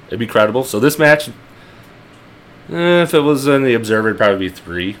 it'd be credible. So this match, if it was in the Observer, it'd probably be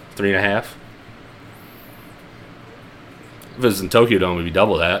 3.5. If it was in Tokyo Dome, it'd be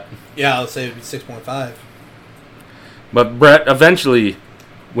double that. Yeah, I would say it'd be 6.5. But Bret eventually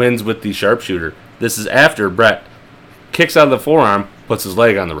wins with the sharpshooter. This is after Bret kicks out of the forearm, puts his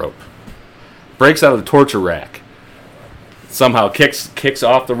leg on the rope, breaks out of the torture rack, somehow kicks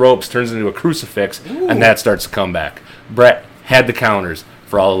off the ropes, turns into a crucifix, and that starts to come back. Brett had the counters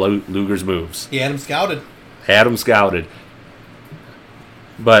for all of Luger's moves. He had him scouted.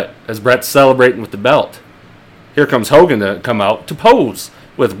 But as Brett's celebrating with the belt, here comes Hogan to come out to pose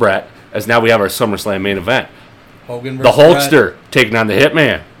with Brett, as now we have our SummerSlam main event. Hogan the versus Hulkster Brett. taking on the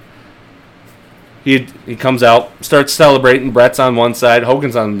Hitman. He comes out, starts celebrating. Brett's on one side,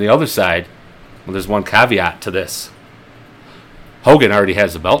 Hogan's on the other side. Well, there's one caveat to this. Hogan already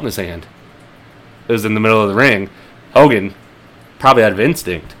has the belt in his hand. It was in the middle of the ring. Hogan, probably out of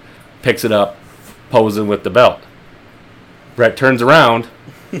instinct, picks it up, posing with the belt. Brett turns around.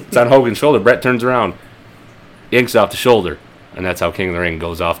 It's on Hogan's shoulder. Brett turns around, yanks off the shoulder, and that's how King of the Ring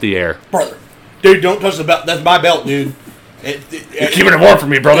goes off the air. Brother. Dude, don't touch the belt. That's my belt, dude. You're keeping it warm for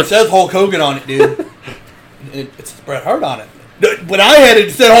me, brother. It says Hulk Hogan on it, dude. It says Bret Hart on it. When I had it,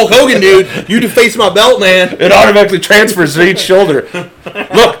 it said Hulk Hogan, dude. You deface my belt, man. It automatically transfers to each shoulder.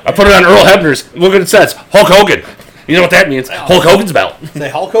 Look, I put it on Earl Hebner's. Look what it says. Hulk Hogan. You know what that means? Hulk Hogan's belt. Say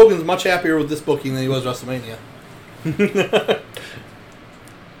Hulk Hogan's much happier with this booking than he was WrestleMania.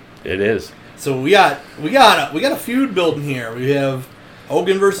 It is. So we got a feud building here. We have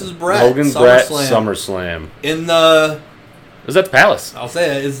Hogan versus Brett. Hogan Brett SummerSlam. In the Is that the Palace? I'll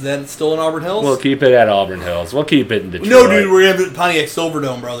say it. Is that still in Auburn Hills? We'll keep it at Auburn Hills. We'll keep it in Detroit. No, dude, we're gonna have it at Pontiac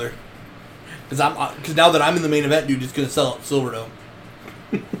Silverdome, brother. Because now that I'm in the main event, dude, it's gonna sell at Silverdome.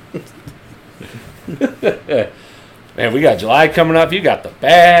 Man, we got July coming up. You got the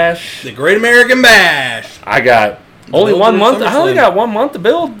Bash. The Great American Bash. I got only 1 month. I only got 1 month to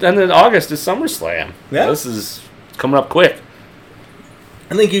build, and then August is SummerSlam. Yeah. This is coming up quick.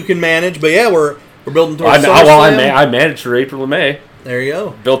 I think you can manage, but yeah, we're building towards SummerSlam. Well, I managed for April and May. There you go.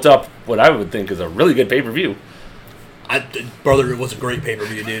 Built up what I would think is a really good pay-per-view. Brother, it was a great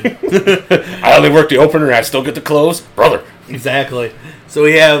pay-per-view, dude. I only worked the opener, and I still get the close. Brother. Exactly. So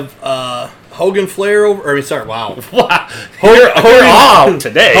we have Hogan Flair over... wow. We're on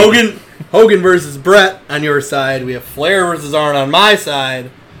today. Hogan versus Brett on your side. We have Flair versus Arn on my side.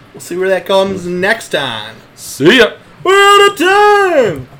 We'll see where that comes next time. See ya. We're out of time.